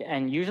automatic.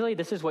 And usually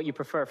this is what you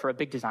prefer for a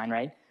big design,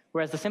 right?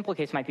 Whereas the simple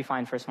case might be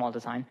fine for a small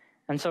design.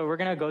 And so we're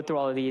going to go through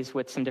all of these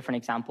with some different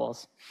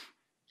examples.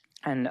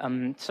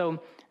 And so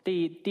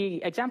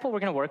the example we're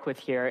going to work with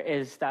here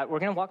is that we're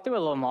going to walk through a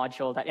little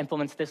module that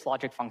implements this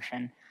logic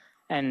function.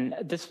 And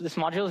this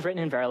module is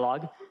written in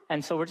Verilog.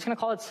 And so we're just going to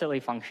call it silly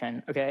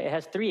function. Okay, it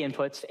has 3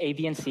 inputs, A,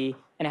 B, and C,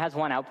 and it has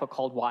one output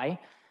called Y.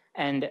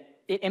 And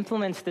it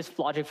implements this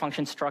logic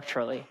function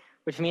structurally,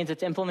 which means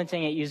it's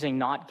implementing it using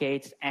NOT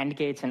gates, AND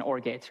gates, and OR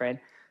gates, right?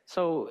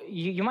 So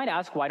you might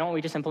ask, why don't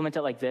we just implement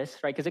it like this,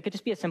 right? Because it could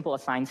just be a simple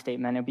assign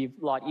statement. It'd be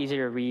a lot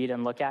easier to read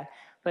and look at.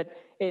 But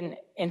in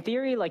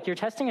theory, like, you're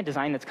testing a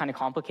design that's kind of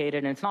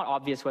complicated, and it's not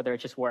obvious whether it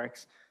just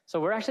works. So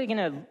we're actually going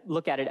to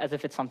look at it as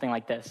if it's something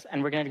like this.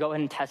 And we're going to go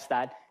ahead and test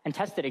that, and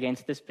test it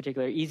against this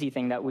particular easy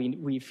thing that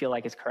we feel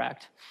like is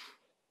correct.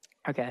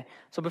 Okay,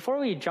 so before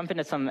we jump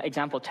into some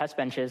example test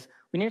benches,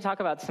 we need to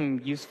talk about some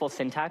useful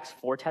syntax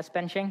for test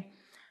benching.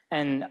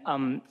 And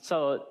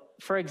so,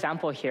 for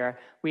example here,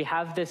 we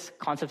have this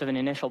concept of an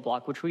initial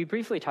block, which we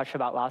briefly touched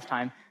about last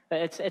time.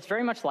 It's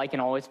very much like an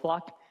always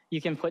block.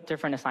 You can put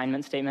different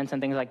assignment statements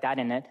and things like that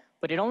in it,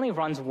 but it only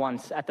runs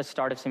once at the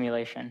start of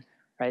simulation,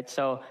 right?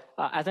 So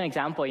as an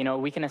example,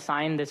 we can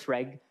assign this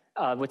reg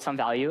with some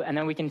value, and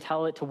then we can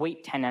tell it to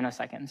wait 10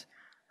 nanoseconds,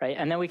 right?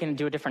 And then we can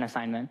do a different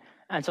assignment.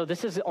 And so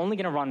this is only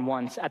going to run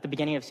once at the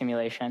beginning of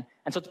simulation.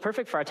 And so it's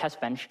perfect for our test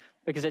bench,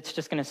 because it's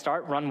just going to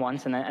start, run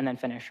once, and then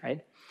finish,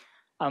 right?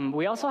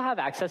 We also have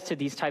access to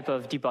these type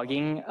of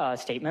debugging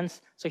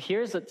statements. So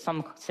here's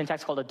some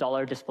syntax called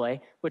a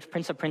 $display, which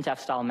prints a printf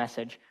style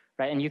message,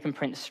 right? And you can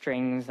print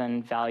strings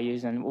and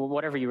values and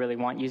whatever you really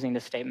want using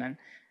this statement.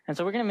 And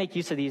so we're going to make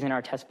use of these in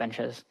our test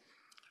benches.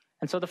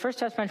 And so the first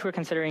test bench we're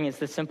considering is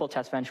this simple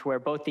test bench where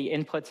both the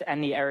inputs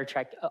and the error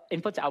check,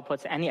 inputs,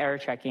 outputs, and the error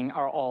checking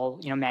are all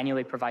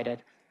manually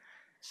provided.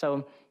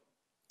 So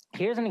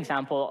here's an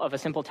example of a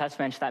simple test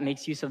bench that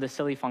makes use of the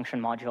silly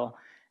function module.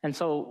 And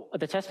so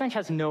the test bench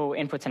has no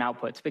inputs and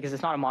outputs because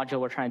it's not a module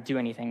we're trying to do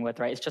anything with,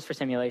 right? It's just for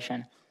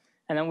simulation.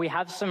 And then we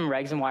have some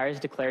regs and wires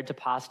declared to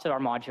pass to our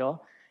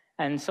module.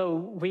 And so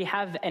we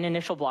have an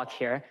initial block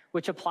here,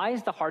 which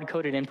applies the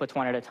hard-coded inputs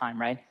one at a time,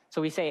 right?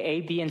 So we say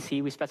A, B, and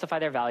C, we specify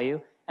their value,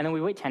 and then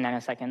we wait 10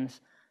 nanoseconds.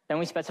 Then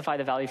we specify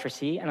the value for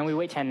C, and then we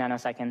wait 10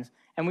 nanoseconds.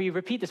 And we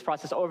repeat this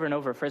process over and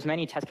over for as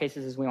many test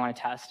cases as we want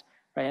to test,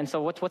 right? And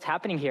so what's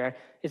happening here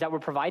is that we're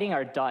providing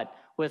our DUT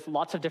with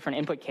lots of different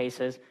input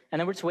cases, and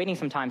then we're just waiting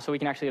some time so we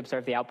can actually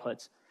observe the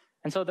outputs.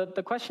 And so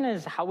the question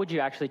is, how would you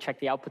actually check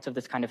the outputs of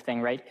this kind of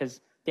thing, right?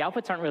 Because the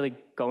outputs aren't really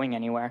going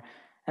anywhere.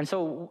 And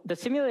so the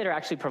simulator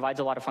actually provides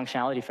a lot of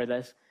functionality for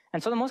this.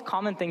 And so the most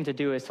common thing to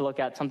do is to look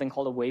at something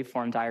called a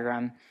waveform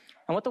diagram.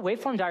 And what the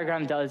waveform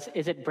diagram does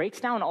is it breaks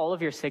down all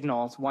of your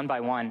signals one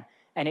by one,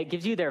 and it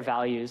gives you their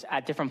values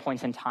at different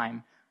points in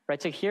time, right?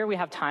 So here we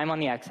have time on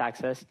the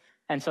x-axis,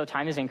 and so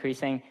time is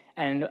increasing.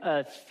 And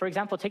for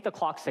example, take the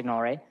clock signal,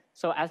 right?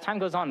 So as time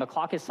goes on, the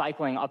clock is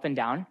cycling up and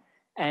down,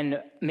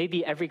 and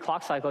maybe every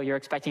clock cycle you're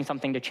expecting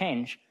something to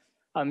change.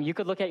 You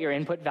could look at your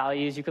input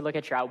values, you could look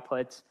at your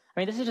outputs. I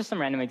mean, this is just some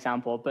random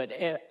example, but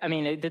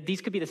these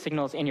could be the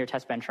signals in your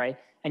test bench, right?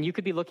 And you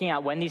could be looking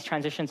at when these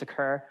transitions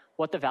occur,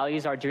 what the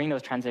values are during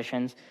those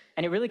transitions,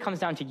 and it really comes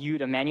down to you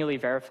to manually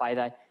verify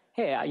that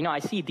hey, I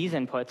see these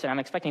inputs and I'm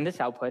expecting this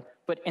output,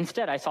 but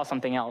instead I saw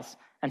something else.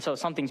 And so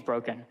something's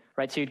broken,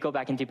 right? So you'd go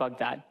back and debug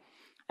that.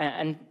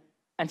 And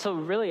so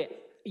really,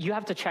 you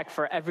have to check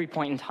for every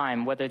point in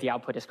time whether the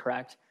output is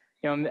correct.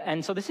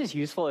 And so this is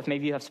useful if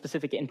maybe you have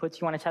specific inputs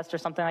you want to test or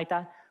something like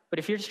that. But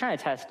if you're just trying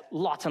to test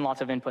lots and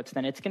lots of inputs,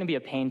 then it's going to be a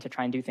pain to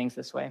try and do things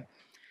this way.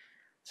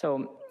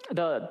 So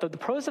the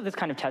pros of this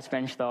kind of test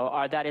bench, though,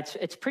 are that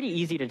it's pretty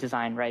easy to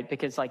design, right?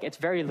 Because it's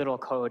very little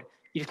code.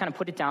 You just kind of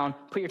put it down,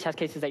 put your test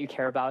cases that you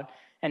care about.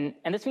 And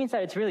this means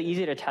that it's really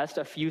easy to test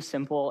a few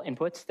simple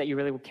inputs that you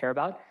really care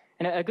about.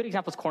 And a good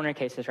example is corner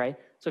cases, right?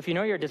 So if you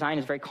know your design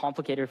is very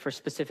complicated for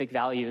specific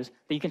values,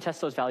 then you can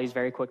test those values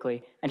very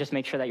quickly and just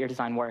make sure that your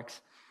design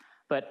works.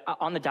 But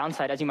on the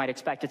downside, as you might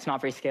expect, it's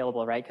not very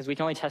scalable, right? Because we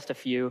can only test a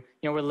few.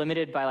 We're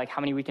limited by how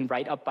many we can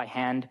write up by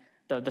hand,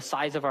 the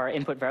size of our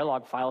input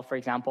Verilog file, for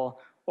example,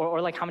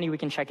 or how many we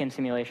can check in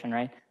simulation,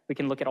 right? We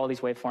can look at all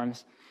these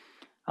waveforms.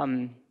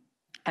 And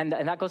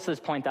that goes to this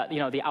point that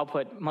the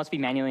output must be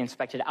manually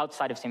inspected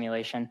outside of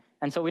simulation.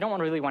 And so we don't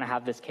really want to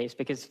have this case,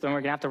 because then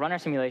we're going to have to run our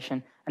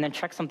simulation and then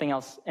check something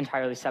else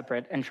entirely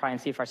separate and try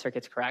and see if our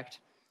circuit's correct.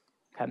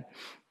 Okay.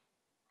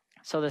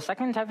 So the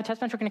second type of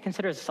test bench we're going to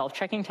consider is a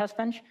self-checking test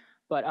bench.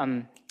 But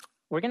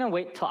we're going to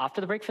wait till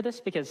after the break for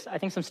this, because I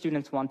think some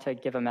students want to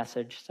give a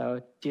message.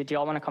 So do you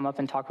all want to come up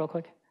and talk real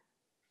quick?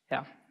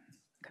 Yeah.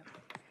 Okay.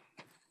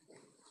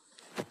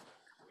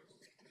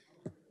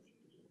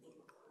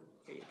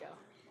 Here you go.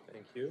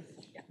 Thank you.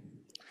 Yeah.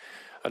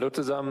 Hallo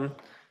zusammen.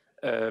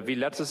 Wie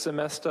letztes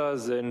Semester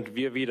sind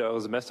wir wieder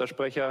eure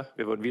Semestersprecher.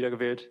 Wir wurden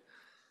wiedergewählt.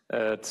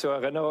 Zur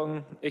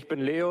Erinnerung, ich bin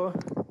Leo.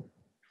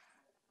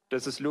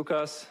 Das ist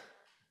Lukas.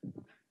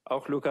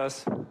 Auch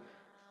Lukas.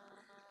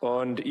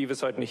 Und Yves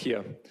ist heute nicht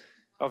hier.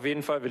 Auf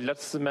jeden Fall, wie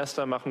letztes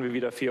Semester machen wir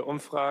wieder 4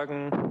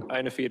 Umfragen,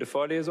 eine für jede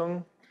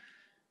Vorlesung.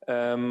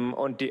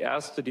 Und die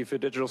erste, die für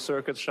Digital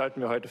Circuits, schalten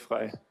wir heute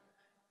frei.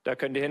 Da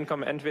könnt ihr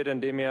hinkommen, entweder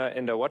indem ihr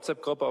in der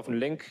WhatsApp-Gruppe auf den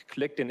Link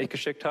klickt, den ich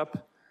geschickt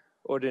habe,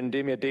 oder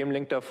indem ihr dem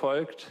Link da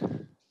folgt,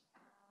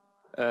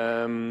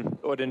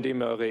 oder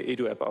indem ihr eure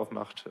Edu-App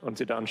aufmacht und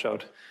sie da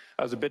anschaut.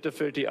 Also bitte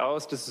füllt die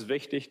aus, das ist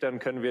wichtig, dann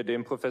können wir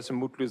dem Professor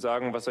Mutlu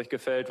sagen, was euch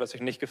gefällt, was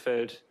euch nicht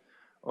gefällt.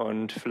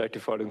 Und vielleicht die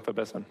Vorlesung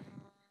verbessern.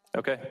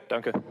 Okay,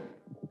 danke.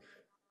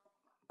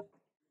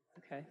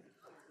 Okay.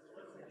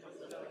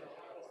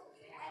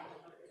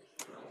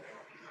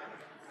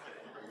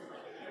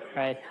 All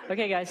right.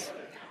 Okay, guys.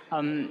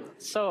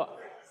 So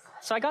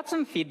I got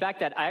some feedback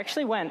that I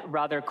actually went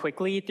rather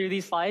quickly through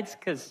these slides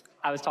because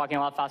I was talking a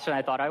lot faster than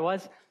I thought I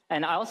was.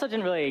 And I also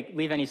didn't really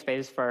leave any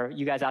space for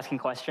you guys asking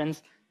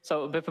questions.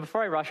 So but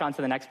before I rush on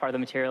to the next part of the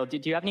material, do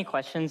you have any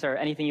questions or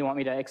anything you want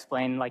me to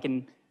explain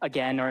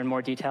again or in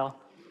more detail?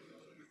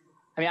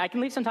 I mean, I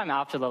can leave some time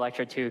after the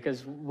lecture too,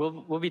 because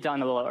we'll be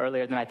done a little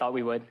earlier than I thought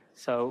we would.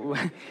 So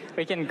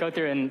we can go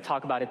through and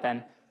talk about it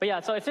then. But yeah,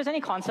 so if there's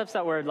any concepts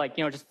that were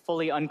just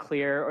fully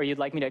unclear or you'd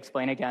like me to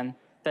explain again,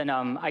 then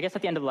I guess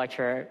at the end of the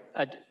lecture,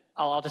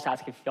 I'll just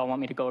ask if y'all want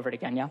me to go over it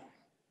again, yeah?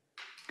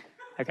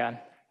 Okay.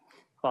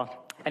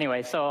 Well,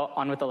 anyway, so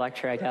on with the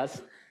lecture, I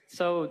guess.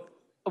 So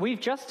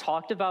we've just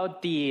talked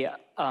about the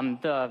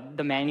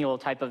manual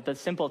type of the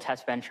simple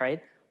test bench,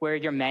 right? Where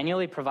you're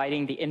manually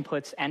providing the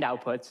inputs and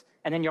outputs,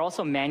 and then you're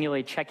also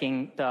manually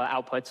checking the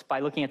outputs by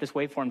looking at this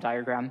waveform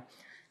diagram.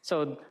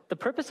 So the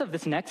purpose of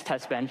this next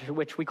test bench,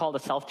 which we call the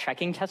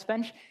self-checking test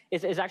bench,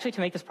 is actually to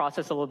make this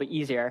process a little bit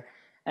easier.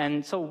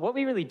 And so what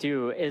we really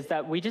do is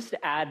that we just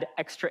add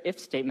extra if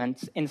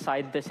statements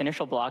inside this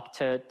initial block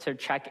to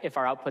check if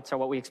our outputs are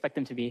what we expect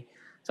them to be.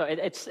 So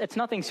it's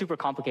nothing super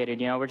complicated,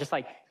 we're just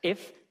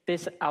if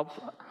this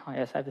output, oh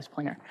yes, I have this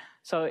pointer.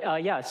 So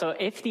so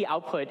if the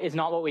output is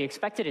not what we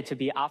expected it to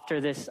be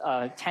after this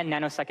 10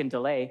 nanosecond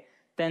delay,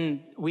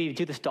 then we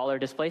do this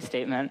 $display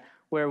statement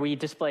where we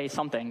display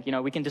something.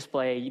 We can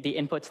display the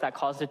inputs that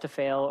caused it to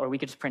fail, or we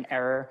could just print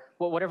error,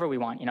 whatever we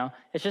want.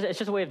 It's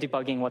just a way of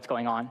debugging what's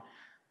going on.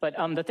 But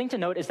the thing to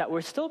note is that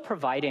we're still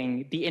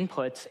providing the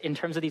inputs in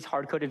terms of these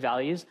hard-coded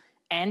values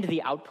and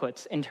the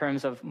outputs in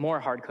terms of more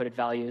hard-coded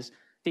values.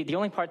 The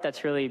only part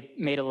that's really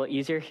made a little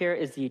easier here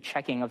is the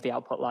checking of the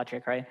output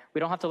logic, right? We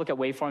don't have to look at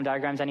waveform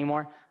diagrams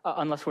anymore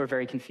unless we're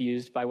very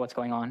confused by what's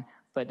going on.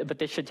 But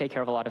this should take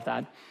care of a lot of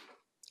that.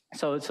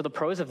 So the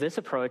pros of this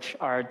approach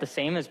are the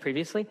same as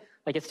previously.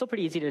 It's still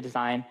pretty easy to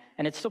design,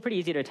 and it's still pretty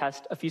easy to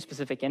test a few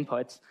specific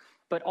inputs.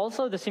 But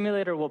also, the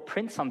simulator will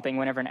print something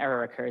whenever an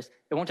error occurs.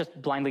 It won't just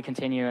blindly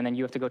continue, and then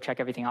you have to go check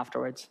everything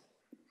afterwards.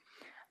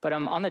 But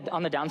on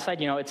the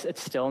downside,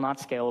 it's still not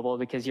scalable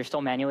because you're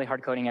still manually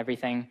hard-coding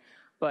everything.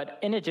 But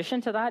in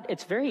addition to that,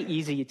 it's very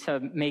easy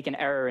to make an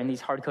error in these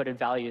hard-coded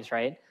values,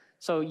 right?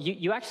 So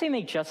you actually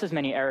make just as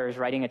many errors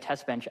writing a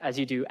test bench as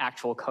you do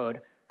actual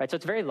code, right? So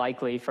it's very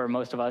likely for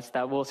most of us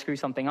that we'll screw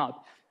something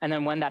up. And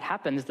then when that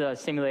happens, the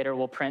simulator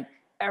will print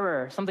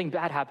error, something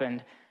bad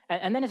happened.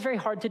 And then it's very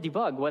hard to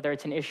debug whether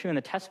it's an issue in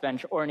the test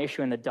bench or an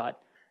issue in the DUT,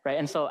 right?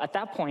 And so at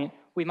that point,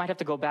 we might have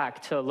to go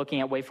back to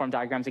looking at waveform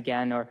diagrams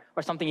again or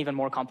something even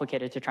more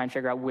complicated to try and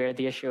figure out where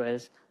the issue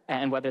is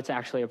and whether it's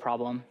actually a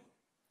problem,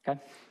 okay?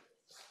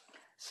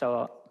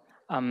 So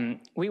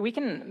We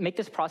can make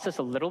this process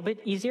a little bit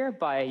easier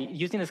by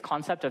using this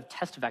concept of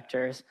test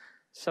vectors.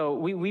 So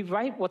we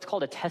write what's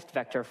called a test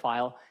vector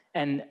file.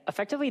 And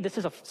effectively, this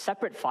is a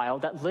separate file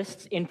that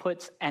lists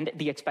inputs and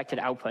the expected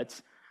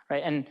outputs.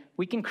 Right? And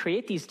we can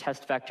create these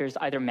test vectors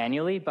either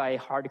manually by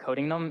hard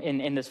coding them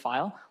in this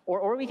file,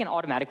 or we can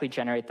automatically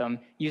generate them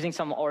using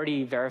some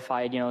already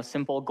verified,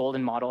 simple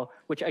golden model,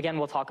 which again,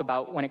 we'll talk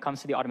about when it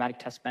comes to the automatic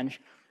test bench.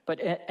 But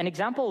an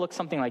example looks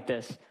something like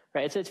this,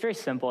 right? It's very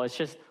simple. It's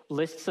just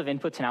lists of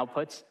inputs and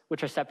outputs,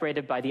 which are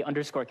separated by the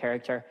underscore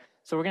character.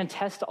 So we're going to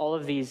test all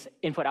of these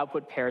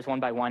input-output pairs one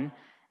by one.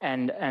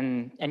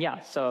 And yeah,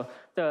 so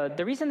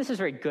the reason this is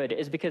very good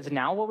is because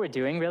now what we're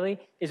doing really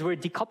is we're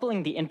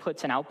decoupling the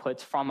inputs and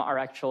outputs from our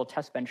actual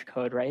test bench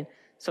code, right?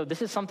 So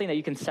this is something that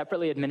you can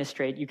separately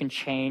administrate, you can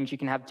change, you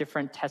can have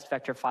different test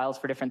vector files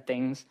for different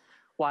things,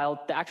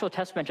 while the actual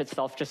test bench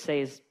itself just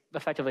stays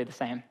effectively the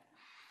same.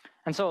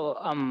 And so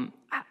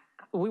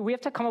we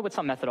have to come up with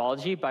some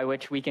methodology by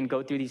which we can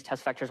go through these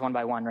test vectors one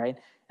by one, right?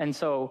 And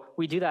so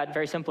we do that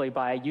very simply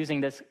by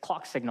using this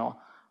clock signal.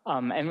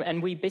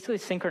 And we basically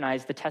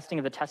synchronize the testing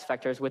of the test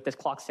vectors with this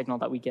clock signal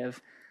that we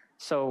give.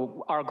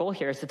 So our goal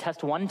here is to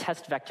test one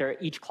test vector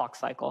each clock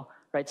cycle,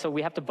 right? So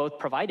we have to both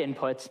provide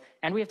inputs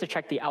and we have to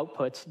check the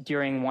outputs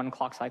during one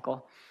clock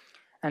cycle.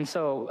 And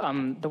so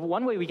the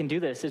one way we can do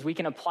this is we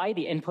can apply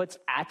the inputs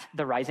at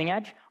the rising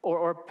edge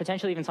or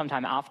potentially even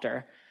sometime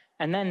after.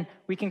 And then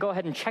we can go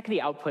ahead and check the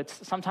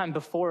outputs sometime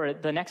before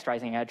the next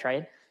rising edge,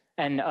 right?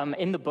 And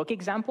in the book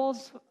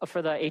examples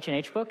for the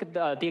H&H book,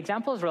 the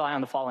examples rely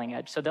on the falling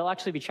edge. So they'll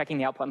actually be checking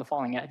the output on the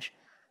falling edge.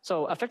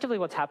 So effectively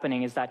what's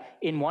happening is that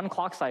in one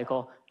clock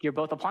cycle, you're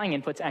both applying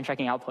inputs and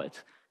checking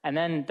outputs. And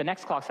then the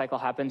next clock cycle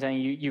happens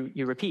and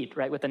you repeat,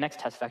 right, with the next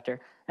test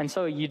vector. And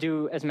so you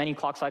do as many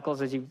clock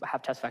cycles as you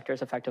have test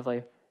vectors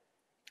effectively.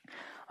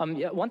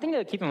 One thing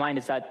to keep in mind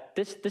is that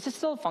this is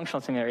still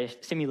functional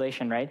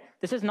simulation, right?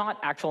 This is not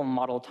actual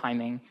model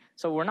timing.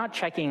 So we're not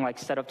checking like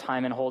setup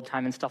time and hold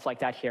time and stuff like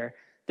that here.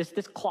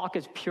 This clock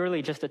is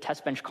purely just a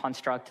test bench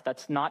construct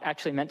that's not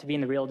actually meant to be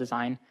in the real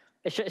design.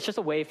 It's just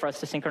a way for us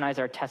to synchronize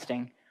our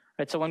testing.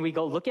 Right? So when we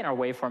go look in our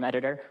waveform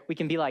editor, we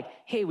can be like,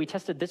 hey, we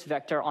tested this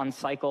vector on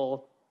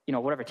cycle,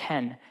 whatever,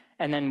 10.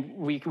 And then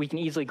we can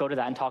easily go to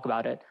that and talk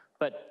about it.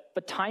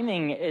 But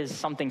timing is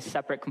something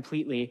separate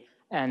completely,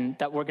 and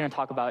that we're going to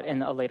talk about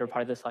in a later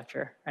part of this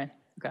lecture, right?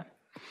 Okay.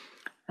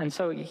 And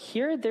so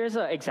here, there's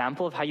an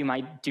example of how you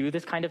might do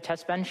this kind of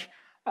test bench.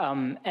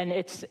 And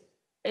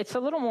it's a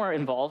little more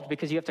involved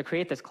because you have to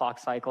create this clock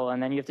cycle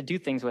and then you have to do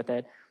things with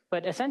it.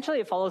 But essentially,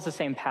 it follows the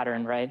same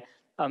pattern, right?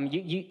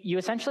 You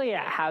essentially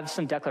have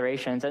some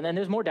declarations, and then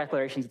there's more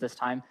declarations this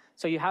time.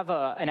 So you have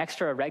an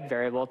extra reg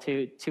variable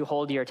to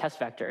hold your test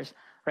vectors,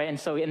 right? And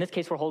so in this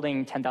case, we're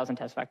holding 10,000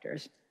 test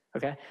vectors,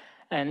 okay?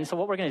 And so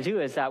what we're going to do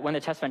is that when the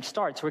test bench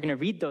starts, we're going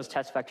to read those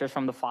test vectors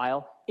from the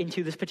file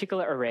into this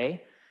particular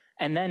array.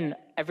 And then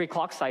every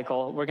clock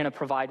cycle, we're going to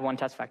provide one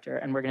test vector,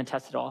 and we're going to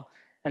test it all.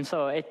 And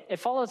so it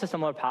follows a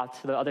similar path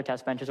to the other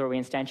test benches where we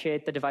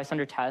instantiate the device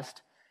under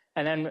test.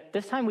 And then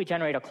this time we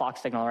generate a clock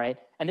signal, right?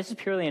 And this is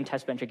purely in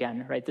test bench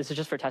again, right? This is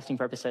just for testing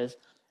purposes.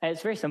 And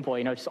it's very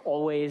simple, just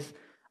always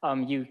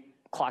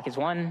clock is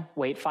 1,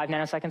 wait 5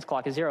 nanoseconds,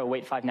 clock is 0,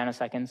 wait 5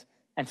 nanoseconds.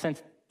 And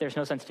since there's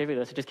no sensitivity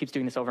to this, it just keeps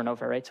doing this over and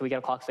over, right? So we get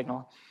a clock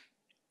signal.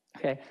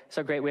 Okay,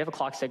 so great, we have a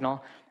clock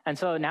signal. And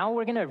so now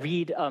we're going to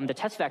read the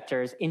test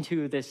vectors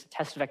into this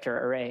test vector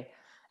array.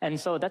 And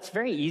so that's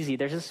very easy.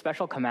 There's a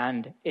special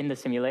command in the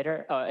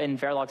simulator, in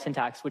Verilog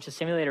syntax, which the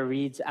simulator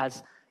reads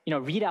as,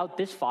 read out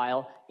this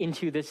file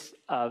into this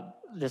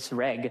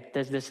reg,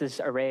 this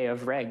array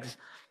of regs.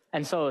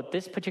 And so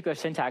this particular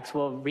syntax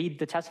will read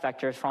the test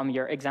vectors from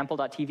your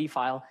example.tv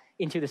file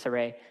into this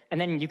array,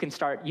 and then you can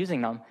start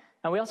using them.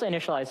 And we also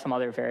initialize some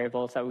other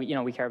variables that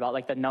we care about,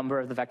 like the number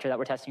of the vector that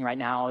we're testing right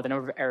now, the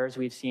number of errors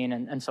we've seen,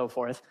 and so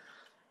forth.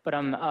 But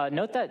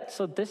note that,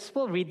 so this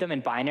will read them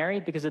in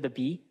binary because of the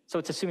B, so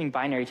it's assuming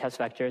binary test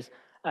vectors.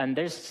 And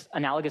there's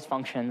analogous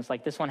functions,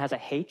 like this one has a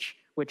H,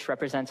 which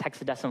represents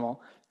hexadecimal.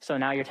 So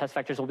now your test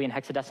vectors will be in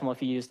hexadecimal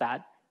if you use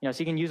that. So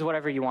you can use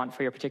whatever you want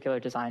for your particular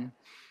design.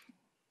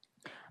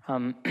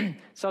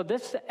 So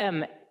this,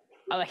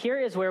 here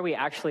is where we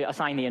actually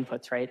assign the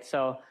inputs, right?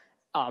 So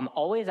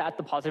always at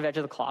the positive edge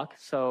of the clock.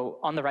 So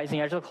on the rising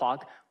edge of the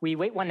clock, we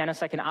wait 1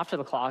 nanosecond after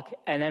the clock,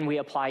 and then we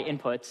apply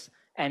inputs.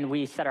 And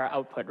we set our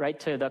output, right,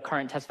 to the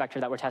current test vector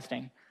that we're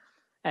testing.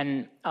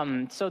 And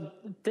so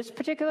this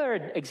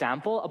particular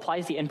example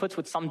applies the inputs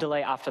with some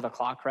delay after the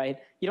clock, right?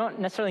 You don't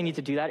necessarily need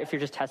to do that if you're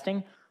just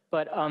testing.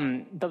 But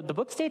the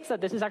book states that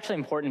this is actually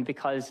important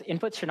because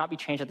inputs should not be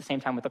changed at the same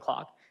time with the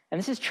clock. And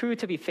this is true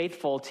to be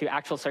faithful to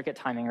actual circuit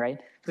timing, right?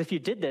 Because if you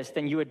did this,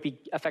 then you would be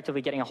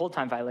effectively getting a hold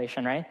time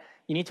violation, right?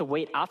 You need to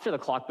wait after the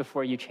clock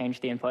before you change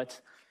the inputs.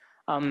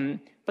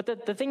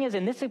 But the thing is,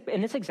 in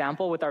this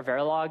example with our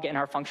Verilog and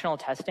our functional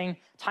testing,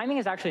 timing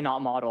is actually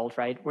not modeled,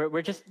 right?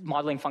 We're just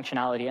modeling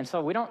functionality, and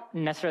so we don't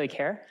necessarily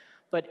care.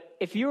 But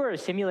if you were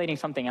simulating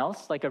something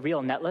else, like a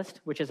real netlist,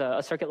 which is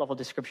a circuit level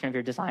description of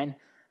your design,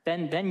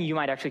 then you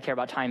might actually care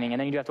about timing, and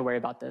then you do have to worry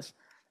about this.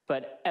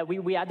 But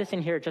we add this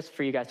in here just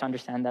for you guys to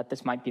understand that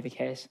this might be the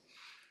case.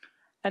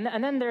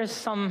 And then there's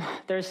some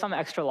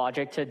extra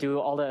logic to do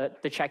all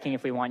the checking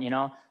if we want,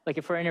 like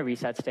if we're in a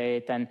reset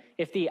state, then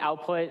if the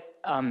output,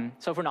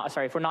 so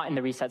if we're not in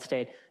the reset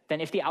state, then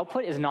if the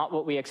output is not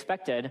what we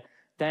expected,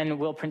 then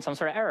we'll print some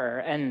sort of error.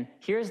 And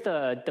here's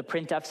the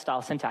printf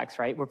style syntax,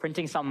 right? We're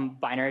printing some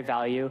binary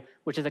value,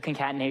 which is a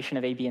concatenation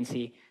of A, B, and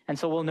C. And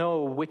so we'll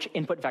know which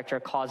input vector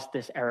caused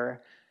this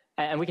error.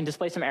 And we can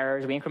display some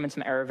errors, we increment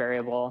some error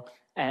variable,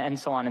 and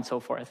so on and so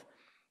forth.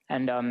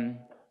 And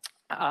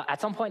at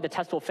some point, the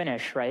test will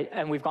finish, right?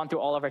 And we've gone through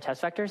all of our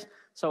test vectors.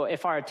 So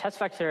if our test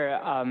vector,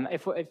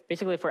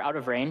 if we're out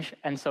of range,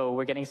 and so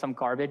we're getting some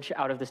garbage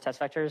out of this test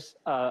vectors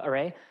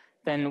array,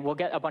 then we'll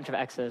get a bunch of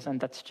X's, and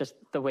that's just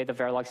the way the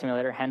Verilog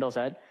simulator handles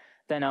it.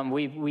 Then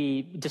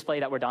we display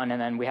that we're done, and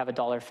then we have a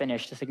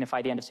 $finish to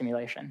signify the end of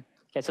simulation.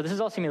 Okay, so this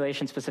is all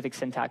simulation-specific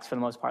syntax for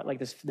the most part, like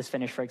this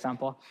finish, for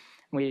example.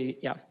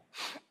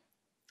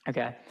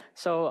 Okay,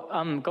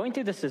 so going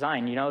through this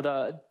design,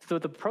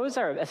 the pros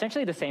are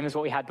essentially the same as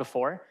what we had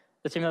before.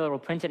 The simulator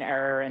will print an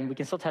error, and we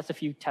can still test a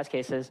few test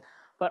cases.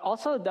 But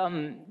also,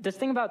 this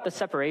thing about the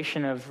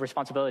separation of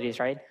responsibilities,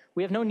 right?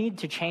 We have no need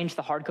to change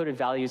the hard-coded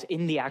values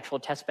in the actual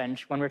test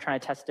bench when we're trying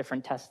to test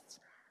different tests.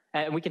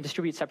 And we can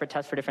distribute separate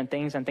tests for different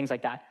things and things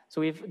like that. So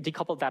we've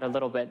decoupled that a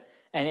little bit.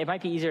 And it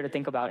might be easier to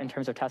think about in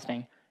terms of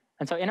testing.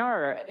 And so in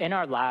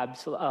our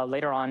labs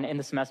later on in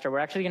the semester, we're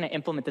actually going to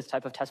implement this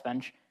type of test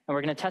bench, and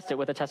we're going to test it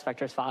with a test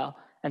vectors file.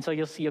 And so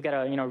you'll get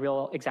a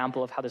real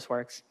example of how this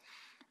works.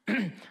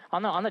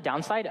 On the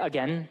downside,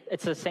 again,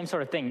 it's the same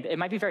sort of thing. It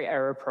might be very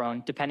error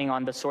prone depending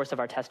on the source of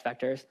our test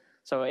vectors.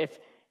 So if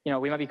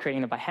we might be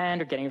creating them by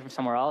hand or getting it from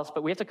somewhere else,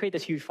 but we have to create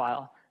this huge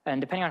file. And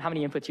depending on how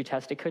many inputs you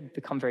test, it could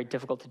become very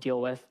difficult to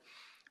deal with.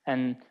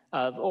 And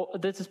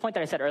there's this point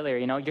that I said earlier,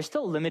 you're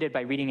still limited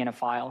by reading in a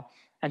file.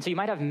 And so you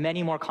might have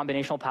many more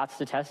combinational paths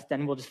to test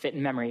than will just fit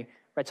in memory,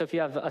 right? So if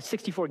you have a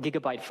 64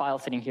 gigabyte file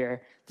sitting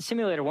here, the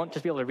simulator won't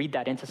just be able to read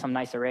that into some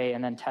nice array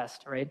and then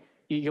test, right?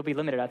 You'll be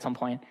limited at some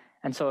point.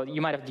 And so you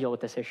might have to deal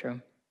with this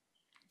issue.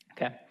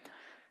 Okay.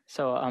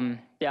 So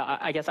yeah,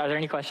 I guess, are there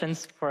any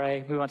questions before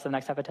I move on to the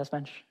next type of test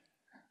bench?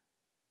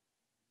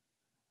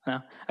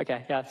 No?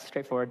 Okay, yeah, it's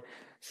straightforward.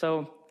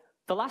 So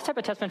the last type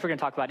of test bench we're going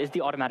to talk about is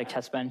the automatic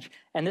test bench.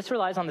 And this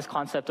relies on this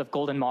concept of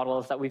golden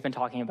models that we've been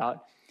talking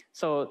about.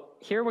 So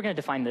here we're going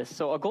to define this.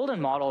 So a golden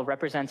model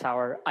represents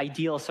our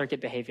ideal circuit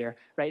behavior,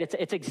 right?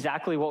 It's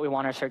exactly what we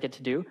want our circuit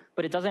to do,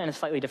 but it does it in a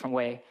slightly different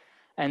way.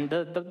 And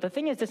the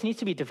thing is, this needs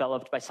to be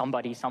developed by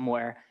somebody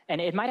somewhere. And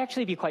it might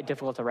actually be quite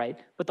difficult to write.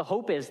 But the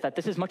hope is that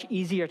this is much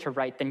easier to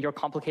write than your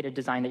complicated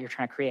design that you're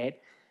trying to create.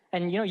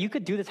 And you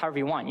could do this however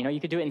you want.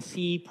 You could do it in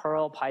C,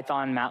 Perl,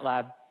 Python,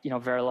 MATLAB,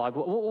 Verilog,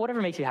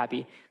 whatever makes you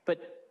happy. But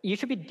you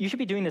should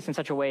be doing this in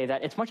such a way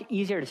that it's much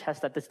easier to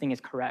test that this thing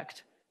is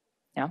correct.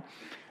 Yeah?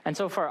 And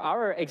so for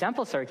our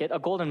example circuit, a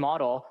golden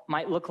model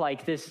might look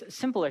like this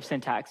simpler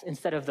syntax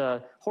instead of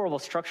the horrible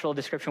structural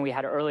description we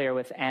had earlier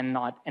with and,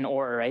 not, and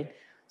or, right?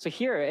 So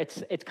here,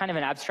 it's kind of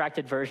an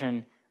abstracted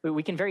version.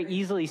 We can very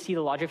easily see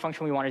the logic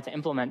function we wanted to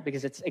implement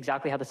because it's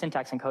exactly how the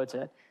syntax encodes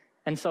it.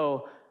 And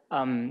so,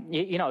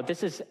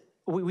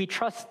 we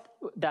trust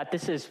that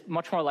this is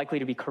much more likely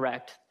to be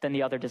correct than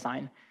the other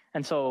design.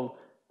 And so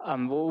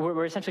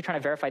we're essentially trying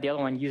to verify the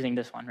other one using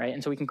this one, right?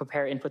 And so we can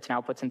compare inputs and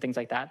outputs and things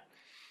like that.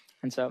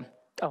 And so,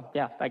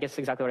 yeah, I guess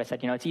exactly what I said.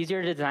 It's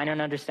easier to design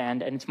and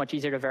understand, and it's much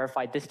easier to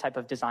verify this type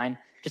of design,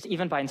 just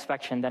even by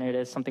inspection, than it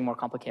is something more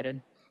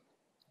complicated.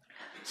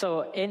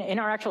 So in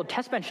our actual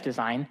test bench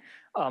design,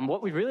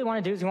 what we really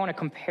want to do is we want to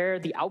compare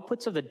the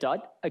outputs of the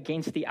DUT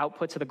against the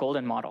outputs of the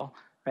golden model,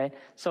 right?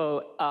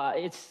 So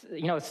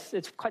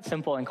it's quite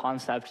simple in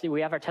concept. We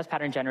have our test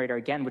pattern generator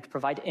again, which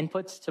provides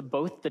inputs to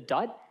both the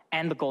DUT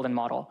and the golden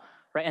model,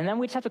 right? And then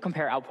we just have to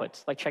compare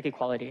outputs, like check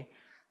equality.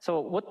 So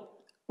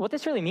what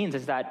this really means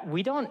is that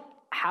we don't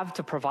have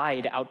to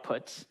provide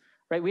outputs,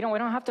 right? We don't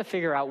have to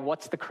figure out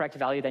what's the correct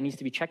value that needs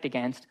to be checked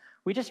against.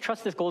 We just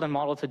trust this golden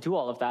model to do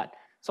all of that.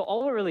 So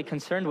all we're really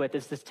concerned with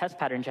is this test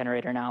pattern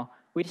generator now.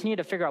 We just need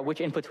to figure out which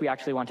inputs we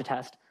actually want to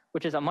test,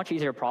 which is a much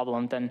easier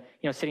problem than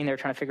sitting there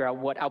trying to figure out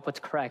what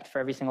output's correct for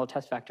every single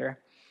test vector.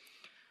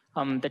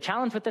 The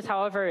challenge with this,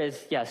 however,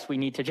 is yes, we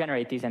need to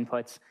generate these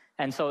inputs.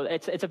 And so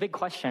it's a big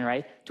question,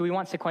 right? Do we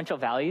want sequential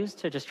values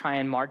to just try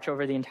and march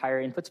over the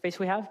entire input space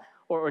we have?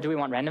 Or do we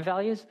want random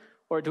values?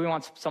 Or do we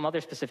want some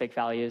other specific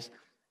values?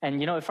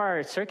 And if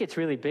our circuit's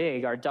really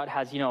big, our DUT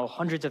has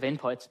hundreds of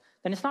inputs,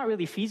 then it's not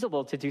really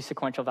feasible to do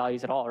sequential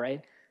values at all,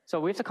 right? So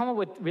we have to come up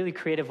with really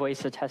creative ways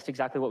to test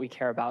exactly what we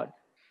care about.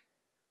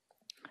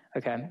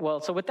 Okay,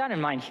 well, so with that in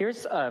mind,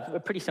 here's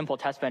a pretty simple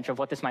test bench of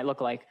what this might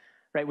look like,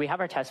 right? We have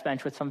our test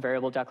bench with some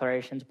variable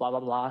declarations, blah, blah,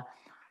 blah.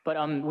 But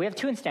we have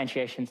two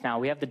instantiations now.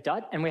 We have the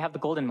DUT and we have the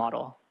golden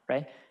model,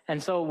 right?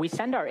 And so we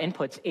send our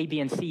inputs A, B,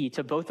 and C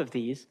to both of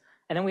these.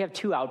 And then we have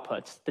two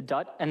outputs, the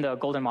DUT and the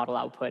golden model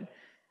output.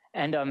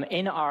 And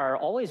in our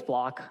always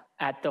block,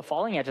 at the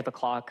falling edge of the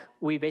clock,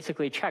 we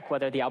basically check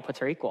whether the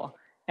outputs are equal.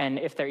 And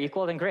if they're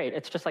equal, then great.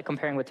 It's just like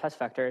comparing with test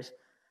vectors.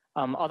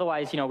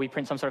 Otherwise, we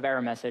print some sort of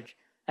error message.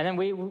 And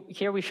then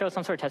here we show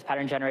some sort of test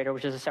pattern generator,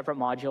 which is a separate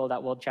module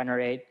that will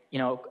generate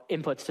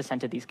inputs to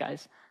send to these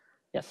guys.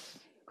 Yes,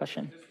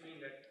 question? Does this mean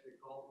that the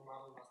golden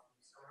model must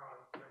be somehow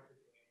implemented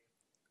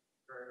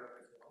in Verilog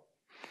as well?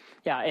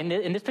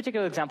 Yeah, in this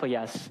particular example,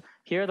 yes.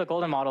 Here the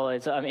golden model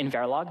is in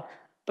Verilog.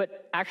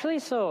 But actually,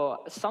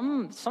 so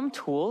some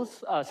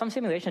tools, some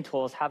simulation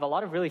tools have a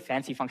lot of really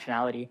fancy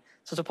functionality.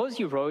 So suppose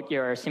you wrote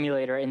your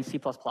simulator in C++,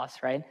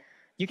 right?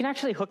 You can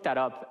actually hook that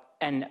up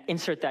and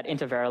insert that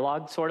into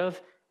Verilog, sort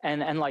of.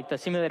 And like the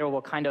simulator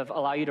will kind of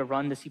allow you to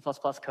run the C++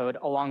 code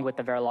along with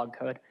the Verilog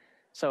code.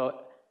 So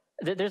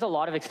there's a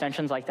lot of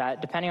extensions like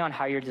that. Depending on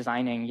how you're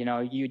designing,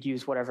 you'd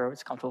use whatever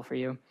is comfortable for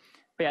you.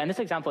 But yeah, in this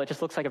example, it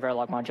just looks like a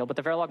Verilog module, but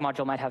the Verilog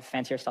module might have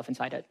fancier stuff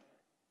inside it.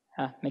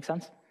 Make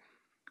sense?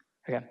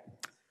 Okay.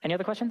 Any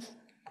other questions?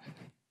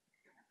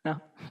 No?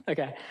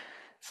 Okay.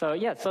 So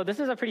yeah, so this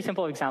is a pretty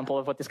simple example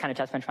of what this kind of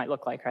test bench might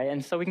look like, right?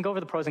 And so we can go over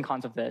the pros and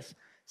cons of this.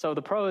 So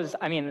the pros,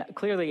 I mean,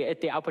 clearly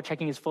the output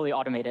checking is fully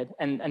automated,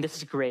 and this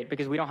is great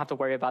because we don't have to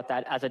worry about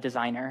that as a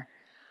designer.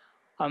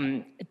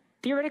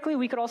 Theoretically,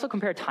 we could also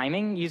compare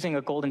timing using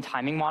a golden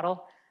timing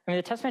model. I mean,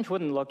 the test bench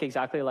wouldn't look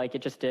exactly like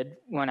it just did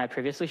when I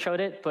previously showed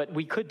it, but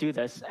we could do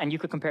this, and you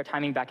could compare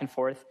timing back and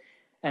forth.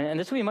 And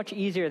this would be much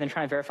easier than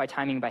trying to verify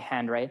timing by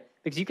hand, right?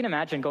 Because you can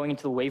imagine going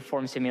into the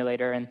waveform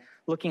simulator and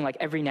looking like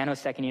every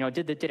nanosecond,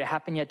 did it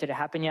happen yet? Did it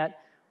happen yet?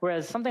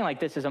 Whereas something like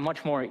this is a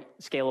much more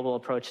scalable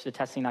approach to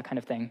testing that kind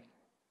of thing.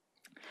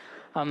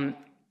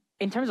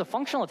 In terms of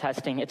functional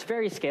testing, it's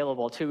very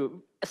scalable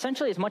to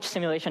essentially as much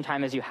simulation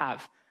time as you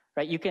have,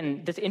 right?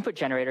 This input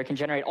generator can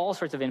generate all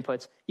sorts of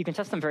inputs. You can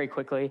test them very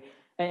quickly,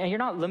 and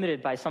you're not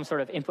limited by some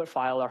sort of input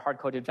file or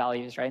hard-coded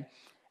values, right?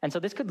 And so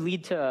this could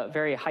lead to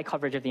very high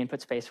coverage of the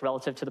input space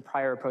relative to the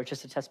prior approaches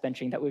to test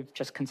benching that we've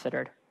just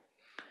considered.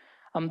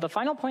 The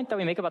final point that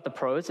we make about the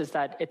pros is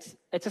that it's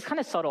just kind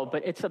of subtle,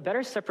 but it's a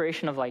better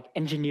separation of like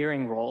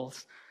engineering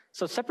roles.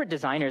 So separate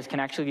designers can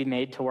actually be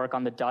made to work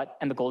on the DUT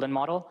and the golden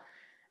model.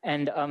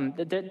 And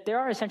there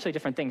are essentially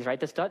different things, right?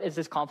 This DUT is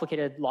this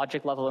complicated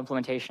logic level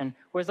implementation,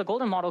 whereas the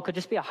golden model could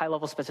just be a high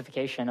level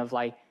specification of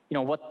like,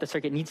 what the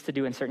circuit needs to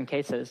do in certain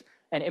cases.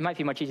 And it might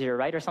be much easier to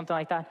write or something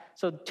like that.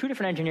 So two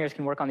different engineers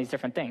can work on these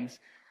different things.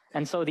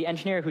 And so the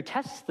engineer who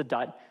tests the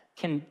DUT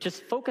can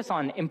just focus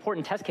on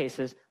important test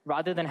cases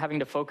rather than having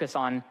to focus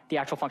on the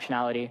actual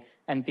functionality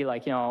and be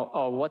like,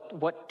 oh,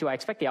 what do I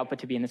expect the output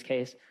to be in this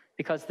case?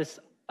 Because this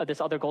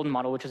other golden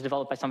model, which was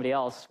developed by somebody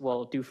else,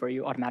 will do for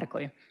you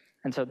automatically.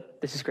 And so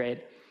this is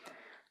great.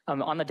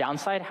 On the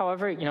downside,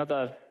 however,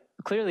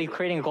 clearly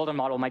creating a golden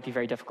model might be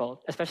very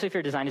difficult, especially if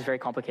your design is very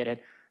complicated,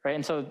 right?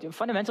 And so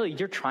fundamentally,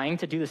 you're trying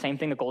to do the same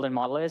thing the golden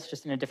model is,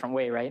 just in a different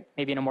way, right?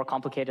 Maybe in a more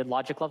complicated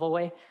logic level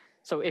way.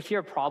 So if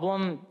your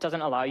problem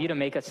doesn't allow you to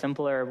make a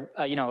simpler,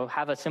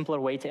 have a simpler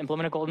way to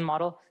implement a golden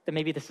model, then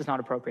maybe this is not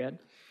appropriate.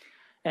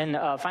 And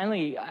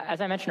finally, as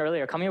I mentioned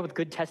earlier, coming up with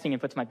good testing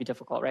inputs might be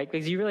difficult, right?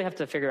 Because you really have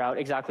to figure out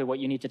exactly what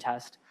you need to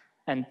test.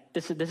 And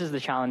this is the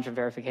challenge of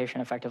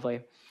verification,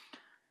 effectively.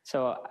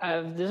 So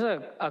there's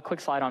a quick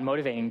slide on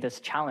motivating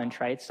this challenge,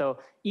 right? So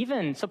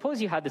even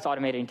suppose you had this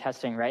automating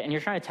testing, right? And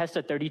you're trying to test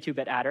a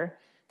 32-bit adder.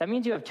 That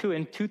means you have two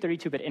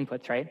 32-bit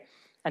inputs, right?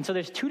 And so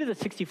there's 2 to the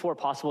 64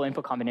 possible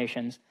input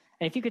combinations.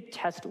 And if you could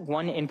test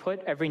one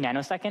input every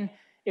nanosecond,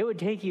 it would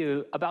take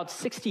you about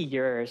 60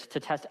 years to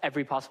test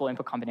every possible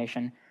input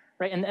combination,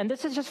 right? And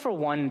this is just for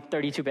one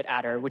 32-bit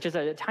adder, which is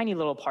a tiny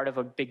little part of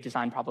a big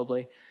design,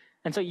 probably.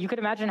 And so you could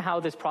imagine how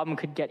this problem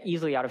could get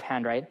easily out of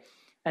hand, right?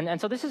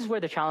 And so this is where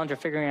the challenge of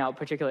figuring out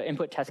particular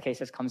input test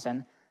cases comes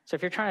in. So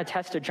if you're trying to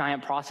test a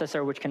giant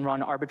processor which can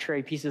run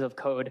arbitrary pieces of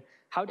code,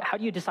 how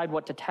do you decide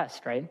what to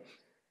test, right?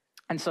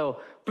 And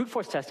so brute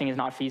force testing is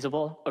not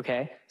feasible,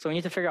 okay? So we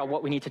need to figure out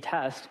what we need to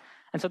test.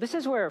 And so this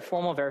is where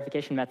formal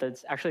verification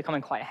methods actually come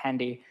in quite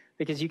handy,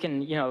 because you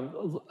can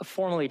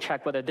formally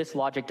check whether this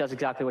logic does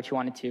exactly what you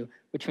want it to,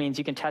 which means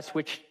you can test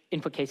which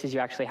input cases you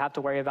actually have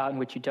to worry about and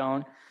which you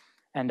don't.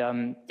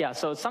 And yeah,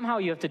 so somehow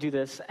you have to do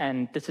this,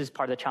 and this is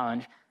part of the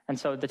challenge. And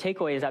so the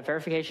takeaway is that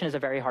verification is a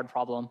very hard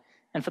problem.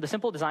 And for the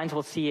simple designs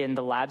we'll see in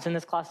the labs in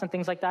this class and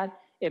things like that,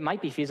 it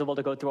might be feasible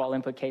to go through all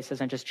input cases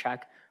and just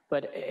check.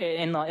 But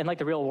in like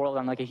the real world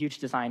on like a huge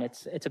design,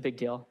 it's a big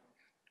deal.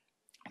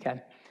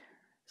 Okay,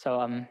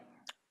 so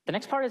the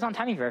next part is on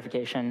timing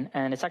verification,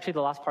 and it's actually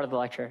the last part of the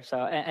lecture.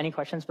 So any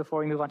questions before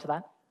we move on to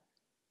that?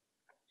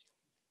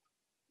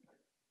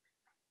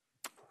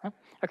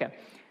 Okay.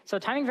 So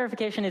timing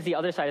verification is the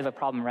other side of the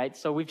problem, right?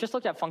 So we've just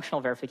looked at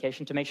functional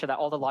verification to make sure that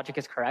all the logic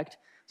is correct.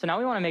 So now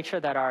we want to make sure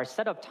that our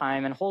setup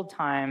time and hold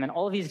time and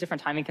all of these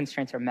different timing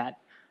constraints are met,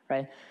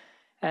 right?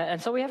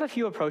 And so we have a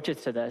few approaches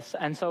to this.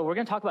 And so we're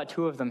going to talk about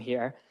 2 of them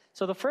here.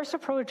 So the first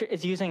approach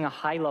is using a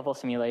high-level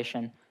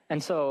simulation.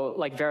 And so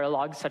like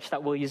Verilog, such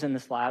that we'll use in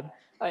this lab,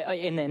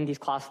 in these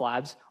class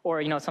labs,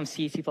 or some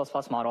C++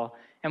 model.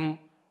 And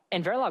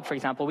in Verilog, for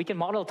example, we can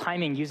model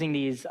timing using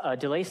these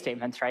delay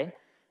statements, right?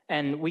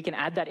 And we can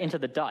add that into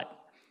the DUT.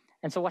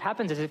 And so what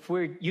happens is if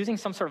we're using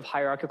some sort of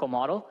hierarchical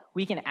model,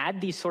 we can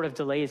add these sort of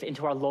delays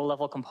into our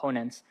low-level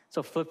components.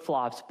 So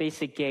flip-flops,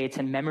 basic gates,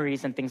 and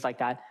memories and things like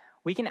that,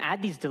 we can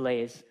add these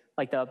delays,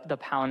 like the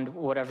pound,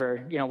 whatever,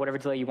 whatever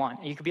delay you want.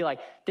 And you could be like,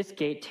 this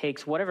gate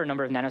takes whatever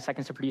number of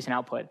nanoseconds to produce an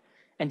output.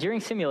 And during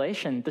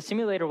simulation, the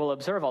simulator will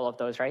observe all of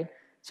those, right?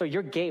 So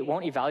your gate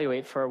won't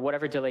evaluate for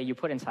whatever delay you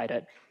put inside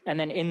it. And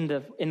then in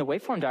the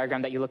waveform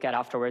diagram that you look at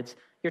afterwards,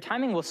 your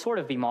timing will sort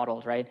of be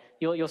modeled, right?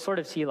 You'll sort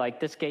of see like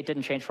this gate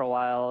didn't change for a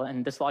while,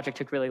 and this logic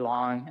took really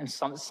long, and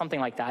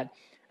something like that.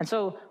 And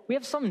so we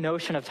have some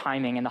notion of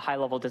timing in the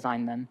high-level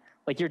design then.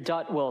 Like your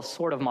DUT will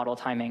sort of model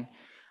timing.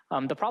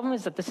 The problem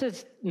is that this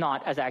is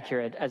not as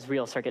accurate as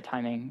real circuit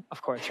timing,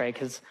 of course, right?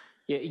 Because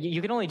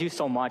you can only do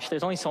so much.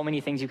 There's only so many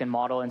things you can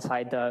model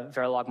inside the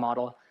Verilog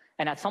model.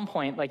 And at some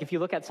point, like if you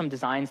look at some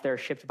designs that are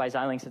shipped by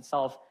Xilinx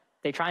itself,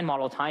 they try and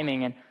model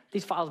timing, and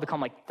these files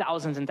become like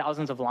thousands and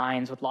thousands of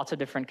lines with lots of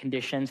different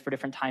conditions for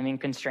different timing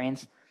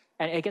constraints.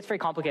 And it gets very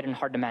complicated and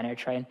hard to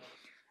manage, right?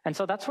 And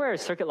so that's where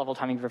circuit level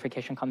timing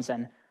verification comes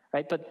in,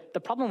 right? But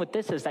the problem with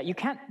this is that you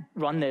can't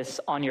run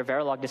this on your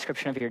Verilog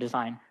description of your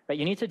design, right?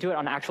 You need to do it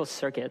on actual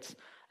circuits.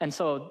 And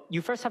so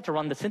you first have to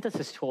run the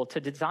synthesis tool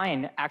to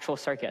design actual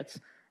circuits.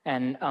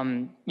 And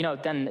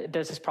then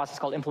there's this process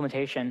called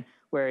implementation,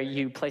 where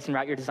you place and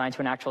route your design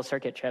to an actual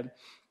circuit chip.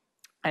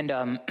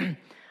 And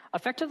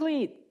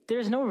effectively,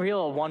 there's no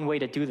real one way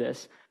to do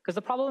this, because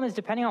the problem is,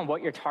 depending on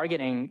what you're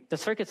targeting, the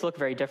circuits look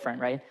very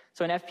different, right?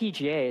 So in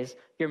FPGAs,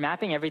 you're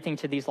mapping everything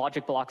to these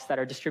logic blocks that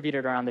are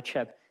distributed around the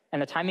chip. And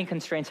the timing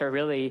constraints are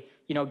really,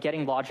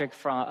 getting logic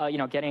from,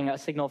 getting a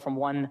signal from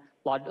one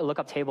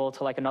lookup table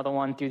to like another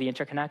one through the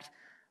interconnect.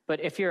 But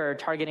if you're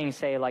targeting,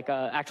 say, like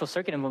an actual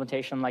circuit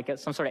implementation, like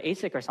some sort of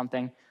ASIC or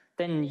something,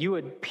 then you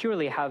would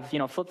purely have,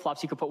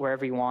 flip-flops you could put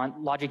wherever you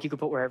want, logic you could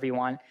put wherever you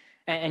want,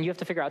 and you have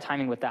to figure out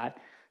timing with that.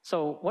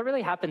 So what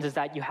really happens is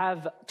that you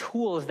have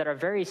tools that are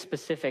very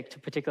specific to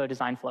particular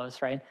design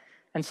flows, right?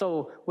 And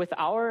so with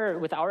our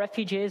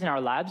FPGAs in our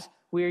labs,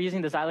 we are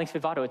using the Xilinx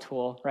Vivado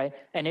tool, right?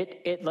 And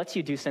it lets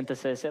you do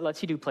synthesis, it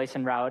lets you do place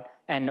and route,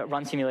 and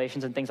run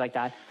simulations and things like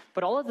that.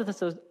 But all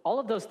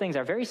of those things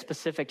are very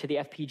specific to the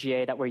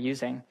FPGA that we're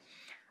using.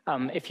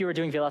 If you were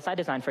doing VLSI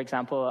design, for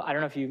example, I don't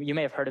know if you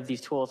may have heard of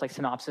these tools like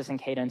Synopsys and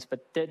Cadence,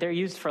 but they're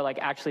used for like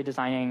actually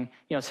designing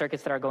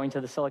circuits that are going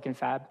to the silicon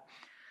fab.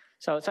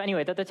 So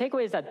anyway, the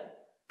takeaway is that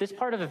this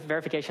part of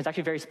verification is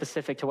actually very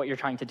specific to what you're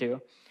trying to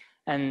do.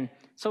 And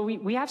so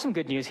we have some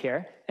good news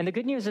here. And the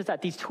good news is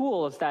that these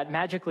tools that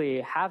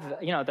magically have,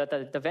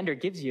 that the vendor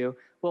gives you,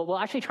 will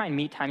actually try and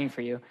meet timing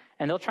for you.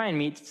 And they'll try and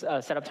meet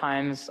setup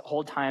times,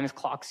 hold times,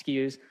 clock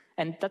skews.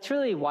 And that's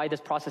really why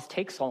this process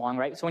takes so long,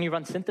 right? So when you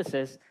run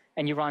synthesis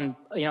and you run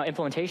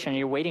implementation, and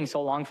you're waiting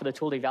so long for the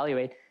tool to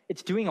evaluate,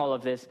 it's doing all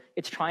of this.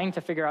 It's trying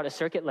to figure out a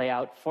circuit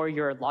layout for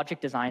your logic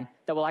design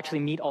that will actually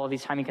meet all of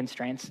these timing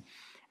constraints.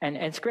 And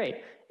it's great.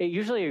 It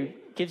usually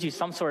gives you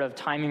some sort of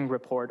timing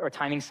report or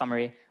timing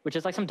summary, which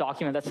is like some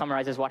document that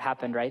summarizes what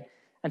happened, right?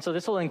 And so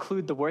this will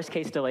include the worst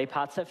case delay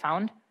paths it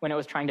found when it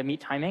was trying to meet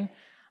timing,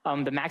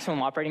 the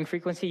maximum operating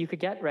frequency you could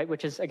get, right,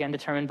 which is again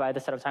determined by the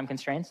set of time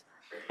constraints,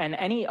 and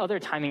any other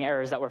timing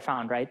errors that were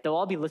found, right? They'll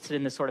all be listed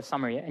in this sort of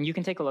summary, and you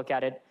can take a look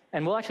at it,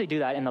 and we'll actually do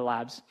that in the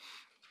labs.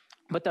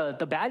 But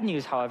the bad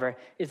news, however,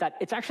 is that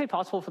it's actually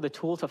possible for the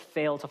tool to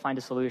fail to find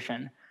a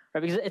solution,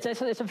 right? Because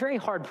it's a very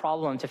hard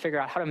problem to figure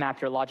out how to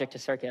map your logic to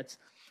circuits.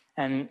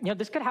 And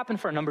this could happen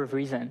for a number of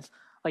reasons.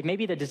 Like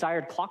maybe the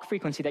desired clock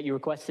frequency that you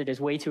requested is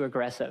way too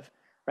aggressive,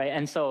 right?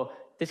 And so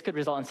this could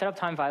result in setup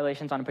time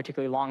violations on a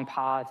particularly long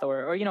path,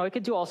 or it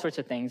could do all sorts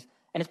of things.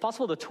 And it's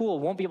possible the tool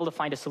won't be able to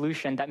find a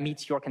solution that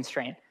meets your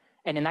constraint.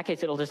 And in that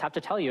case, it'll just have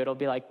to tell you. It'll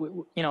be like,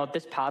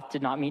 this path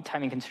did not meet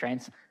timing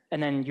constraints,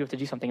 and then you have to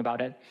do something about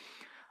it.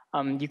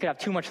 You could have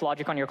too much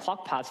logic on your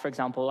clock paths, for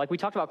example. Like we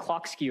talked about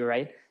clock skew,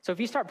 right? So if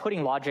you start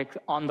putting logic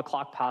on the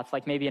clock path,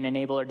 like maybe an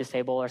enable or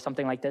disable or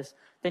something like this,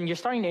 then you're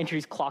starting to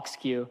introduce clock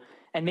skew.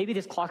 And maybe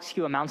this clock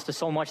skew amounts to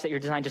so much that your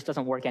design just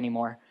doesn't work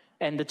anymore.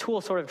 And the tool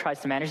sort of tries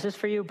to manage this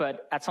for you,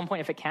 but at some point,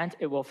 if it can't,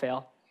 it will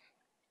fail.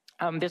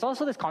 There's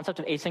also this concept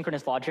of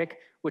asynchronous logic,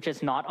 which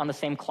is not on the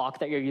same clock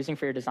that you're using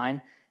for your design.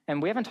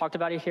 And we haven't talked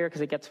about it here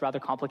because it gets rather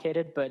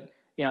complicated, but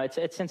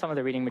it's in some of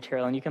the reading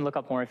material, and you can look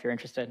up more if you're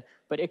interested.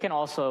 But it can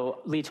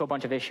also lead to a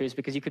bunch of issues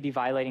because you could be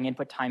violating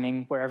input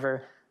timing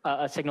wherever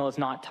a signal is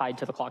not tied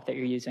to the clock that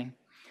you're using.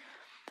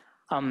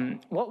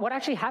 What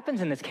actually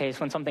happens in this case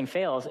when something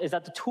fails is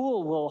that the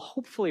tool will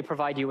hopefully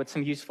provide you with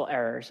some useful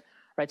errors,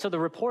 right? So the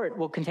report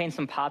will contain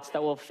some paths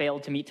that will fail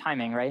to meet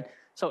timing, right?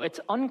 So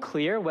it's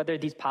unclear whether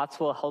these paths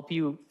will help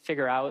you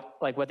figure out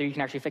like whether you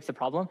can actually fix the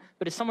problem,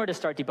 but it's somewhere to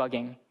start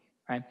debugging,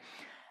 right?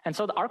 And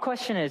so our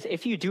question is,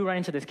 if you do run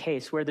into this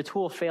case where the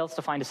tool fails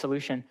to find a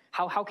solution,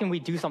 how can we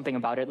do something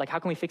about it? Like, how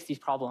can we fix these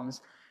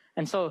problems?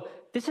 And so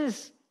this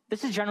is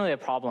generally a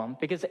problem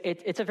because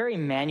it's a very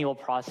manual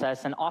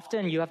process, and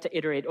often you have to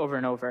iterate over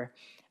and over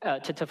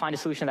to find a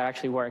solution that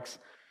actually works.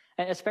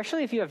 And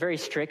especially if you have very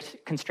strict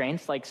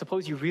constraints, like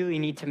suppose you really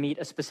need to meet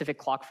a specific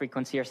clock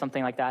frequency or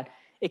something like that,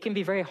 it can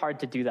be very hard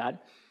to do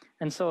that.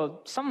 And so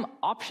some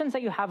options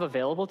that you have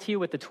available to you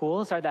with the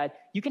tools are that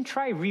you can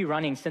try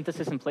rerunning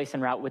synthesis and place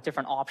and route with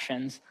different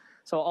options.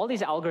 So all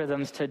these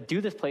algorithms to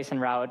do this place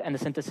and route and the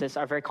synthesis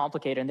are very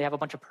complicated, and they have a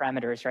bunch of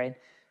parameters, right?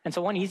 And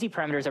so one easy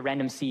parameter is a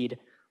random seed.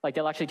 Like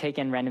they'll actually take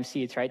in random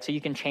seeds, right? So you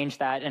can change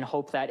that and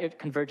hope that it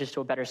converges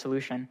to a better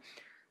solution.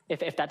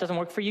 If that doesn't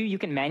work for you, you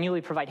can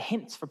manually provide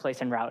hints for place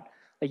and route.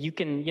 Like you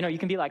can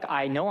be like,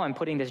 I know I'm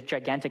putting this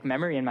gigantic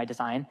memory in my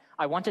design.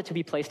 I want it to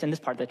be placed in this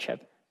part of the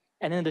chip.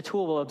 And then the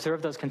tool will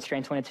observe those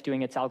constraints when it's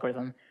doing its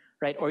algorithm,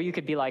 right? Or you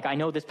could be like, I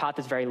know this path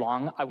is very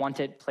long. I want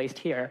it placed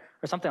here,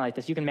 or something like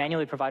this. You can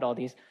manually provide all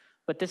these.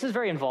 But this is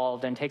very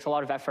involved and takes a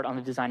lot of effort on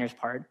the designer's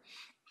part.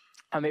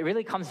 It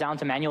really comes down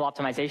to manual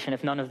optimization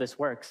if none of this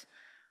works,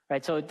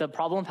 right? So the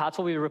problem paths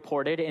will be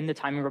reported in the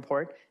timing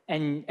report,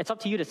 and it's up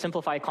to you to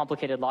simplify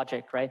complicated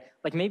logic, right?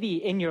 Like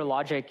maybe in your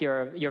logic,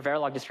 your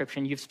Verilog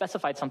description, you've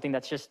specified something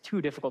that's just too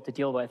difficult to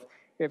deal with.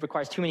 It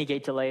requires too many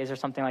gate delays or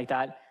something like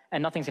that,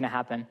 and nothing's going to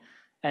happen.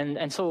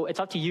 And so it's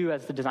up to you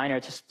as the designer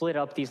to split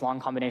up these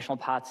long combinational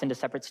paths into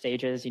separate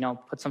stages,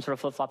 put some sort of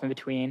flip-flop in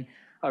between.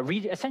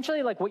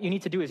 Essentially, like what you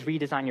need to do is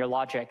redesign your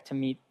logic to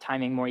meet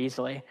timing more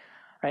easily,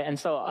 right? And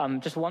so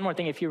just one more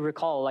thing, if you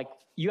recall, like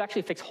you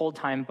actually fix hold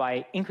time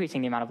by increasing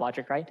the amount of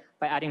logic, right?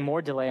 By adding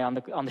more delay on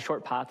the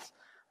short paths.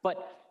 But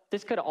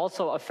this could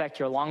also affect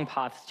your long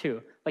paths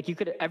too. Like you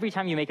could, every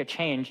time you make a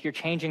change, you're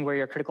changing where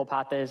your critical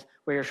path is,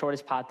 where your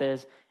shortest path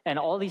is, and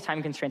all these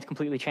time constraints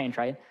completely change,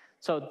 right?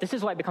 So this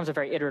is why it becomes a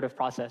very iterative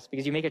process,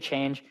 because you make a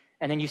change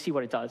and then you see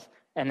what it does,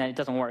 and then it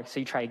doesn't work, so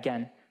you try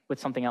again with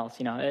something else.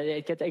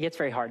 It gets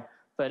very hard.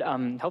 But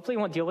hopefully you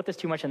won't deal with this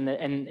too much in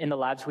the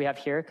labs we have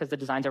here, because the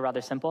designs are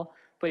rather simple.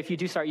 But if you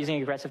do start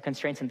using aggressive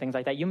constraints and things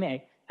like that, you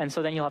may. And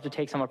so then you'll have to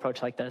take some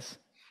approach like this.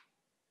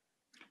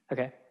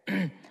 Okay.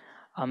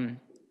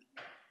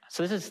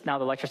 So this is now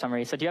the lecture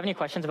summary. So do you have any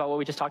questions about what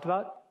we just talked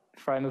about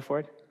before I move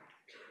forward?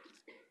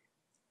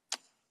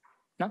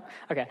 No?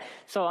 Okay.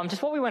 So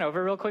just what we went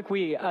over real quick,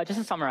 just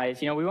to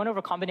summarize, we went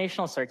over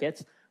combinational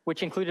circuits,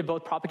 which included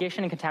both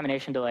propagation and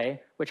contamination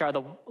delay, which are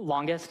the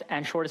longest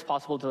and shortest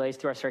possible delays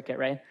through our circuit,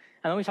 right?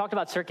 And then we talked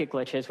about circuit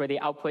glitches, where the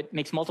output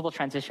makes multiple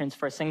transitions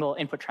for a single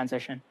input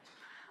transition.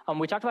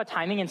 We talked about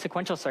timing in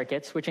sequential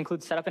circuits, which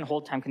includes setup and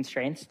hold time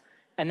constraints.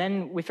 And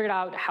then we figured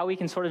out how we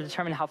can sort of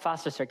determine how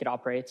fast a circuit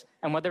operates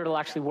and whether it'll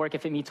actually work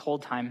if it meets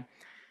hold time. And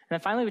then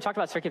finally, we talked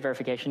about circuit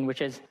verification,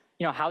 which is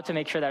how to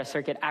make sure that a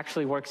circuit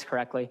actually works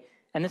correctly.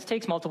 And this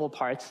takes multiple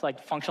parts,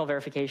 like functional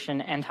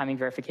verification and timing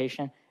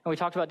verification. And we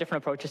talked about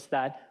different approaches to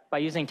that by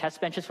using test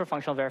benches for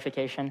functional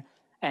verification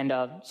and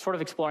sort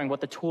of exploring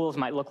what the tools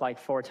might look like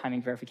for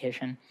timing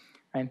verification,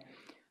 right?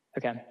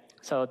 Okay,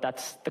 so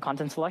that's the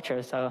contents of the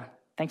lecture. So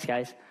thanks,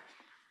 guys.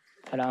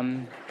 But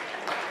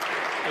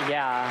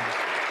yeah.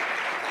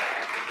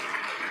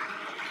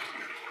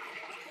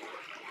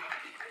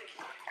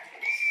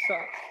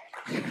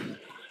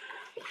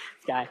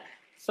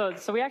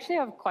 So we actually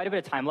have quite a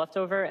bit of time left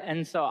over,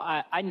 and so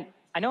I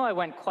know I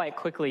went quite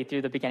quickly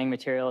through the beginning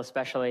material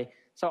especially.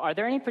 So are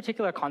there any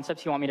particular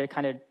concepts you want me to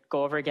kind of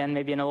go over again,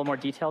 maybe in a little more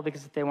detail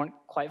because they weren't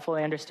quite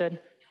fully understood?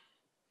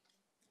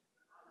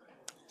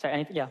 Sorry,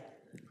 anything? Yeah.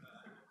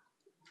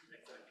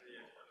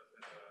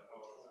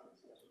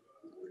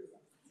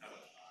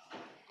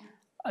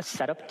 A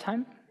setup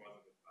time?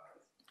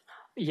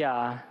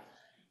 Yeah.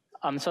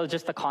 So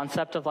just the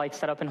concept of like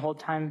setup and hold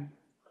time,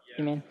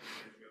 you mean?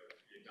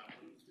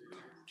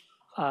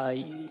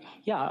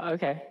 Yeah,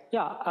 okay.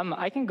 Yeah,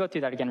 I can go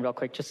through that again real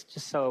quick, just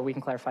so we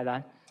can clarify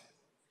that.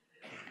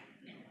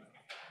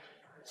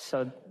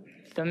 So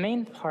the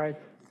main part,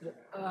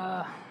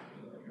 yeah,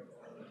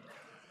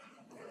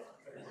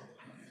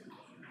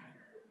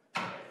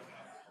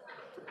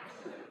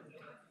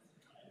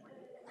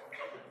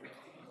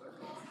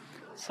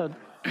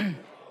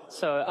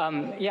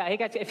 hey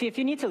guys, if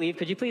you need to leave,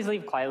 could you please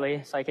leave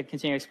quietly so I could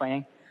continue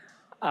explaining?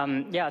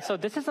 Yeah, so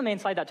this is the main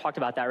slide that talked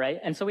about that, right?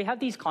 And so we have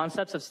these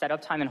concepts of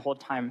setup time and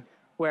hold time,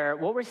 where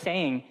what we're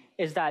saying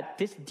is that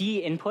this D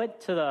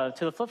input to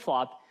the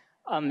flip-flop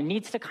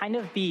needs to kind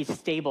of be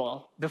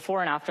stable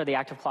before and after the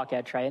active clock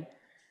edge, right?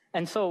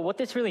 And so what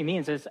this really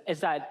means is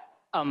that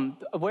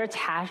where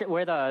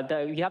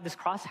you have this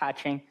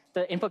cross-hatching,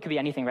 the input could be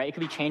anything, right? It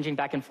could be changing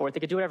back and forth. It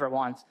could do whatever it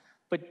wants.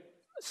 But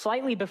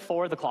slightly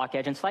before the clock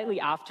edge and slightly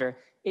after,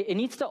 it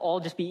needs to all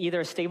just be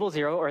either a stable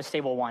 0 or a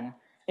stable 1.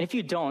 And if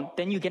you don't,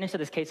 then you get into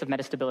this case of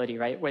metastability,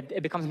 right? Where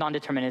it becomes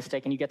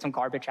non-deterministic and you get some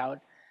garbage out.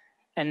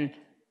 And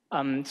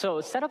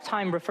so setup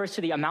time refers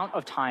to the amount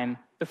of time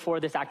before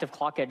this active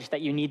clock edge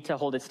that you need to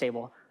hold it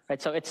stable,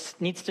 right? So it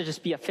needs to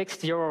just be a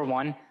fixed 0 or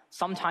 1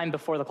 sometime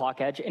before the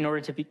clock edge in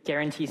order to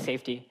guarantee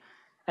safety.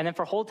 And then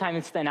for hold time,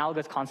 it's the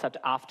analogous concept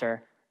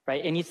after,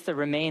 right? It needs to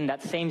remain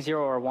that same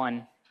 0 or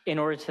 1 in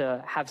order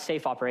to have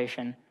safe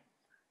operation.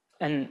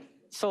 And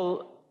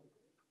so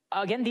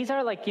again, these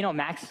are like,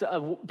 max,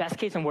 best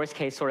case and worst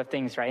case sort of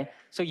things, right?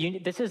 So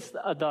this is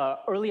the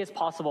earliest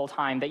possible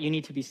time that you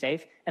need to be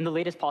safe and the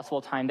latest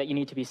possible time that you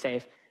need to be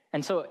safe.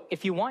 And so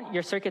if you want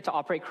your circuit to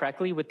operate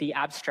correctly with the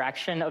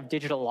abstraction of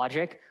digital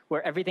logic,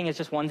 where everything is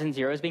just 1s and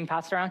 0s being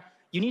passed around,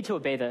 you need to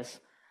obey this.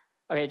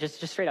 Okay,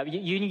 just straight up.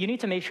 You need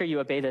to make sure you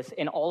obey this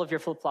in all of your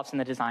flip-flops in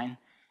the design.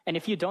 And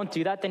if you don't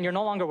do that, then you're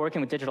no longer working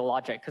with digital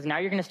logic, because now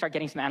you're going to start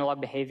getting some analog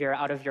behavior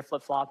out of your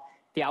flip-flop.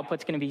 The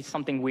output's going to be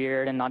something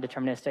weird and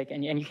non-deterministic,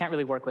 and you can't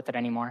really work with it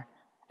anymore,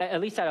 at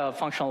least at a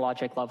functional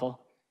logic level.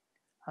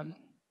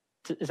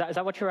 Is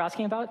that what you were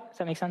asking about? Does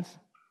that make sense?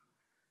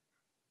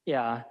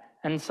 Yeah.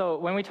 And so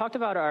when we talked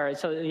about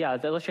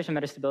the illustration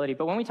metastability,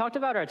 but when we talked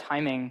about our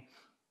timing,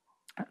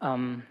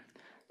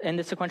 in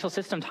the sequential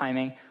system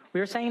timing, we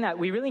were saying that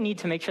we really need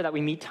to make sure that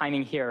we meet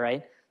timing here,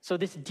 right? So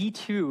this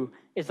D2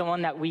 is the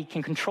one that we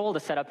can control the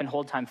setup and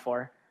hold time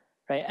for,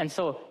 right? And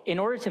so in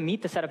order to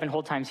meet the setup and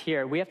hold times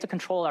here, we have to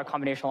control our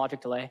combinational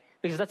logic delay,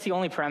 because that's the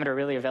only parameter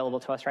really available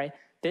to us, right?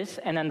 This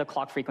and then the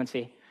clock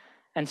frequency.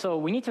 And so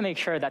we need to make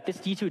sure that this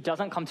D2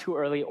 doesn't come too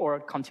early or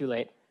come too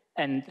late.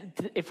 And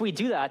if we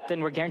do that,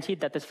 then we're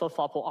guaranteed that this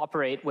flip-flop will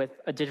operate with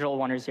a digital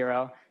 1 or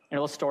 0, and it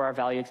will store our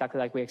value exactly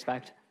like we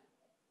expect.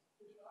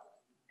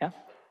 Yeah?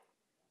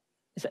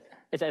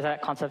 Is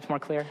that concept more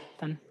clear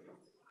then?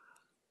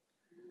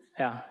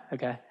 Yeah,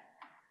 okay.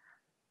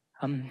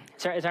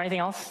 Is there anything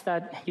else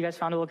that you guys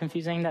found a little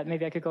confusing that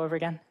maybe I could go over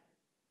again?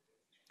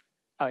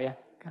 Oh, yeah.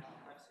 Okay.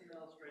 I've seen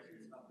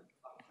illustrations about the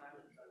clock time,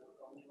 which I would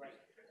only write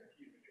a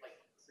few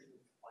single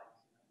spikes.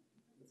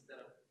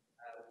 Instead of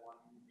 1,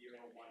 0,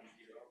 1,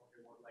 0, they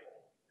want like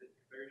a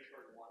very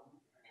short 1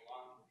 and a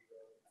long 0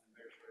 and a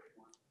very short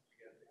 1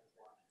 together as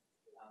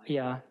 1.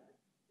 Yeah.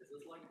 Is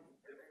this like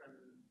a different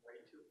way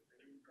to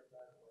think of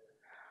that?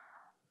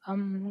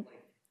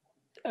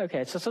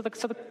 Okay,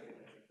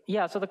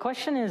 so the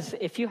question is,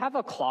 if you have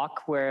a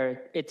clock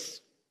where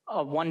it's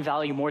one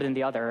value more than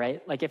the other,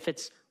 right? Like if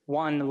it's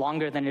 1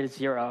 longer than it is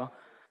 0,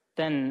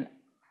 then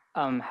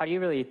how do you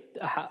really,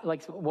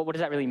 what does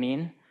that really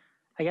mean?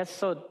 I guess,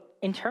 so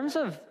in terms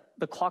of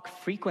the clock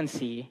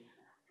frequency,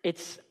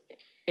 it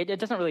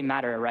doesn't really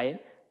matter,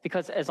 right?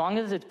 Because as long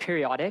as it's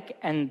periodic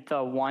and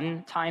the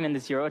 1 time and the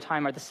 0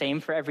 time are the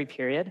same for every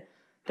period,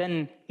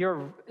 then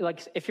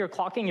if you're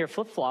clocking your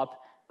flip-flop,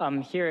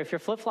 here, if your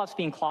flip-flop's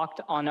being clocked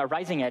on a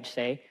rising edge,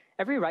 say,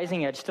 every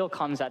rising edge still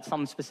comes at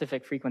some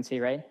specific frequency,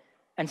 right?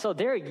 And so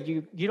there,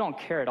 you don't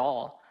care at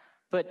all.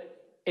 But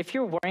if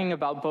you're worrying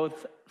about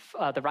both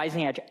the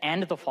rising edge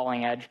and the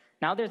falling edge,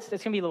 now it's going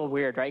to be a little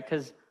weird, right?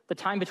 Because the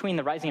time between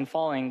the rising and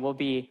falling will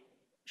be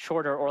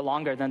shorter or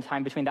longer than the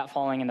time between that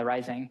falling and the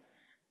rising.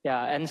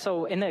 Yeah, and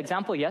so in the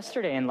example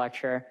yesterday in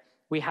lecture,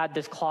 we had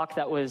this clock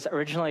that was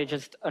originally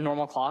just a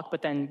normal clock,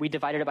 but then we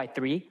divided it by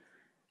 3.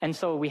 And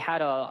so we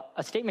had a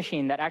state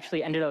machine that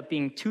actually ended up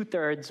being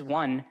 2/3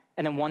 1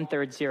 and then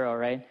 1/3 0,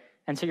 right?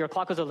 And so your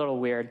clock was a little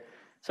weird.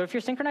 So if you're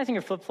synchronizing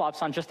your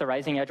flip-flops on just the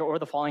rising edge or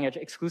the falling edge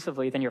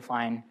exclusively, then you're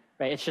fine,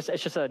 right? It's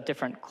just a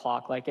different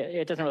clock. Like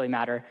it doesn't really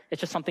matter.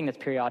 It's just something that's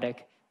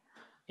periodic.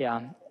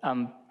 Yeah.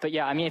 But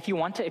yeah, I mean, if you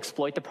want to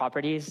exploit the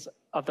properties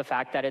of the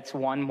fact that it's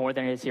 1 more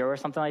than it is 0 or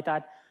something like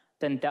that,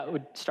 then that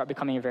would start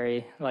becoming a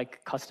very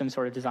custom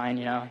sort of design,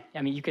 you know?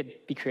 I mean, you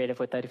could be creative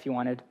with that if you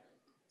wanted.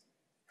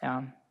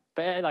 Yeah.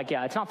 But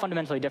yeah, it's not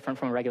fundamentally different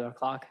from a regular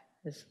clock,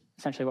 is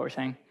essentially what we're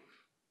saying.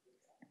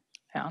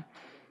 Yeah.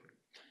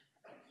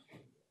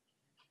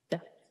 Yeah.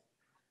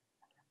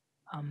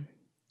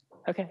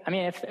 Okay, I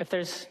mean, if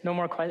there's no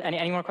more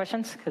any more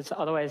questions, because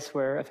otherwise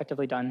we're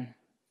effectively done.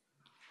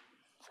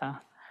 So,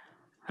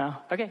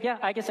 okay, yeah,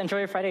 I guess enjoy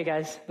your Friday,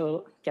 guys.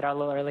 We'll get out a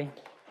little early.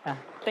 Yeah,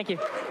 thank you.